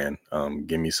man,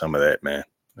 give me some of that, man.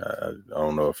 I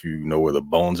don't know if you know where the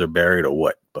bones are buried or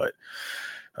what, but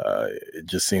it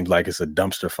just seems like it's a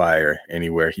dumpster fire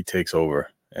anywhere he takes over.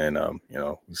 And,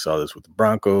 we saw this with the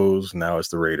Broncos. Now it's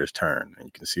the Raiders' turn. And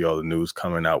you can see all the news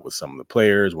coming out with some of the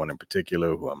players, one in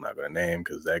particular who I'm not going to name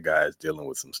because that guy is dealing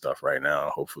with some stuff right now.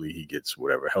 Hopefully he gets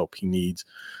whatever help he needs.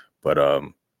 But I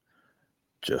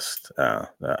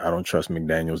don't trust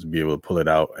McDaniels to be able to pull it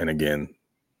out. And again,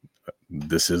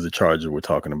 this is the Chargers we're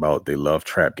talking about. They love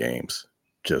trap games.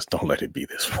 Just don't let it be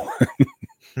this one.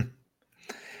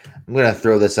 I'm going to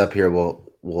throw this up here.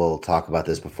 We'll talk about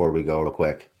this before we go real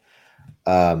quick.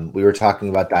 We were talking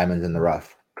about diamonds in the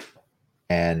rough,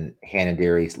 and Hannah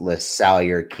Deary lists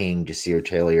Salyer, King, Jasir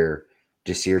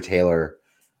Taylor,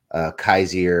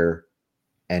 Kaiser,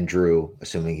 and Drew,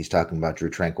 assuming he's talking about Drew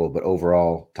Tranquil. But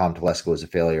overall, Tom Telesco is a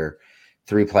failure.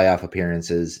 3 playoff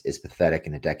appearances is pathetic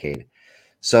in a decade.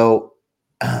 So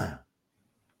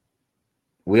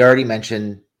we already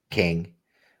mentioned King.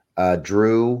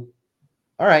 Drew,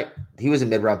 all right, he was a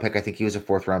mid-round pick. I think he was a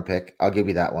 4th-round pick. I'll give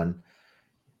you that one.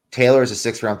 Taylor is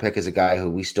a 6th-round pick, is a guy who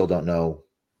we still don't know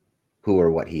who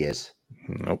or what he is.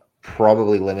 Nope.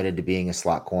 Probably limited to being a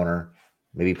slot corner,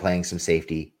 maybe playing some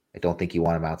safety. I don't think you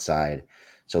want him outside.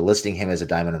 So listing him as a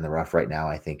diamond in the rough right now,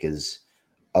 I think is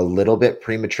a little bit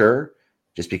premature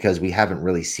just because we haven't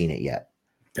really seen it yet.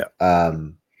 Yeah.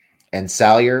 And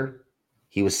Salyer,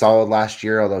 he was solid last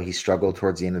year, although he struggled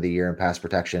towards the end of the year in pass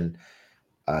protection.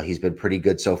 He's been pretty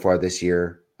good so far this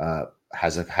year.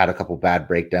 Has had a couple bad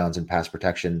breakdowns in pass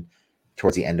protection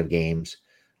towards the end of games.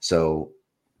 So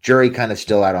jury kind of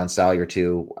still out on Salyer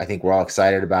too. I think we're all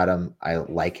excited about him. I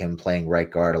like him playing right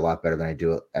guard a lot better than I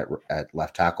do at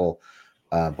left tackle.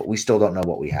 But we still don't know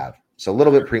what we have. So a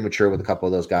little bit premature with a couple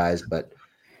of those guys. But,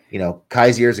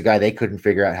 Kaiser is a guy they couldn't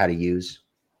figure out how to use.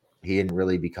 He didn't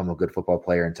really become a good football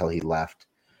player until he left.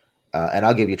 And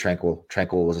I'll give you Tranquil.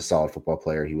 Tranquil was a solid football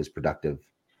player. He was productive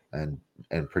and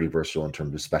pretty versatile in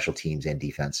terms of special teams and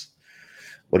defense.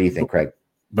 What do you think, Craig?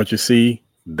 But you see,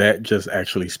 that just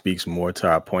actually speaks more to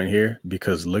our point here,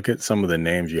 because look at some of the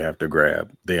names you have to grab.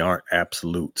 They aren't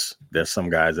absolutes. There's some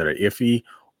guys that are iffy,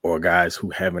 or guys who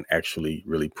haven't actually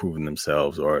really proven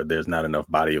themselves, or there's not enough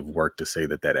body of work to say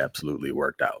that absolutely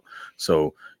worked out.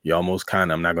 So you almost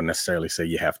kind of, I'm not going to necessarily say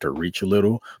you have to reach a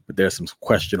little, but there's some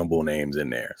questionable names in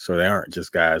there. So they aren't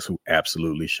just guys who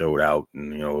absolutely showed out,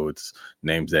 and, it's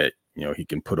names that, he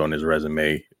can put on his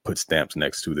resume, put stamps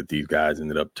next to, that these guys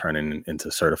ended up turning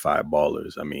into certified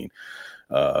ballers. I mean,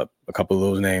 a couple of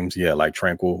those names, yeah, like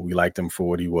Tranquil, we liked him for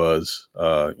what he was.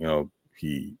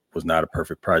 He was not a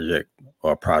perfect project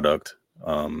or product.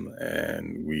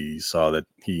 And we saw that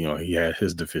he had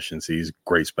his deficiencies.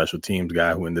 Great special teams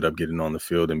guy who ended up getting on the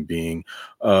field and being,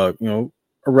 a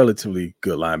relatively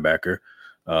good linebacker,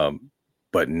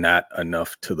 but not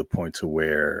enough to the point to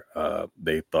where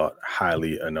they thought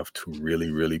highly enough to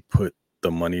really, really put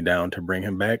the money down to bring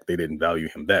him back. They didn't value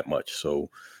him that much. So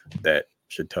that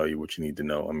should tell you what you need to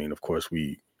know. I mean, of course,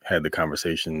 we had the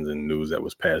conversations and news that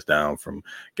was passed down from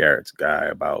Garrett's guy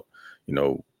about,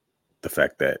 the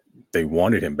fact that they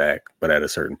wanted him back, but at a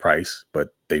certain price,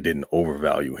 but they didn't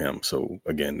overvalue him. So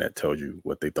again, that tells you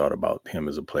what they thought about him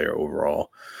as a player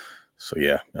overall. So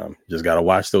yeah, just got to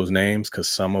watch those names, because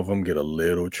some of them get a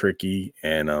little tricky.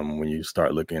 And when you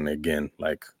start looking again,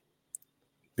 like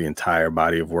the entire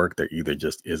body of work, there either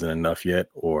just isn't enough yet,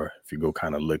 or if you go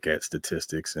kind of look at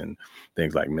statistics and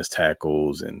things like missed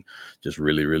tackles and just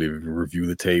really, really review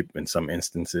the tape, in some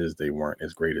instances, they weren't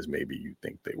as great as maybe you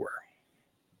think they were.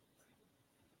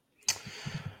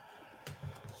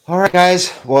 All right,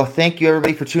 guys. Well, thank you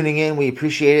everybody for tuning in. We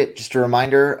appreciate it. Just a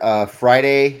reminder,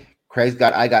 Friday,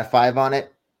 I got 5 on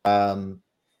it.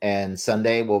 And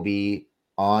Sunday will be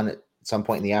on at some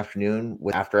point in the afternoon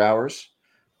with After Hours.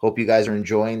 Hope you guys are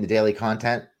enjoying the daily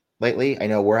content lately. I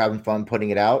know we're having fun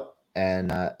putting it out,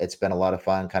 and it's been a lot of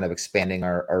fun kind of expanding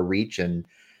our reach and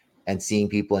seeing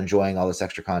people enjoying all this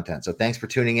extra content. So thanks for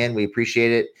tuning in. We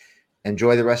appreciate it.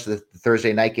 Enjoy the rest of the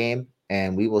Thursday night game,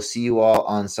 and we will see you all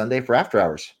on Sunday for After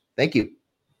Hours. Thank you.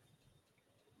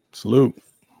 Salute.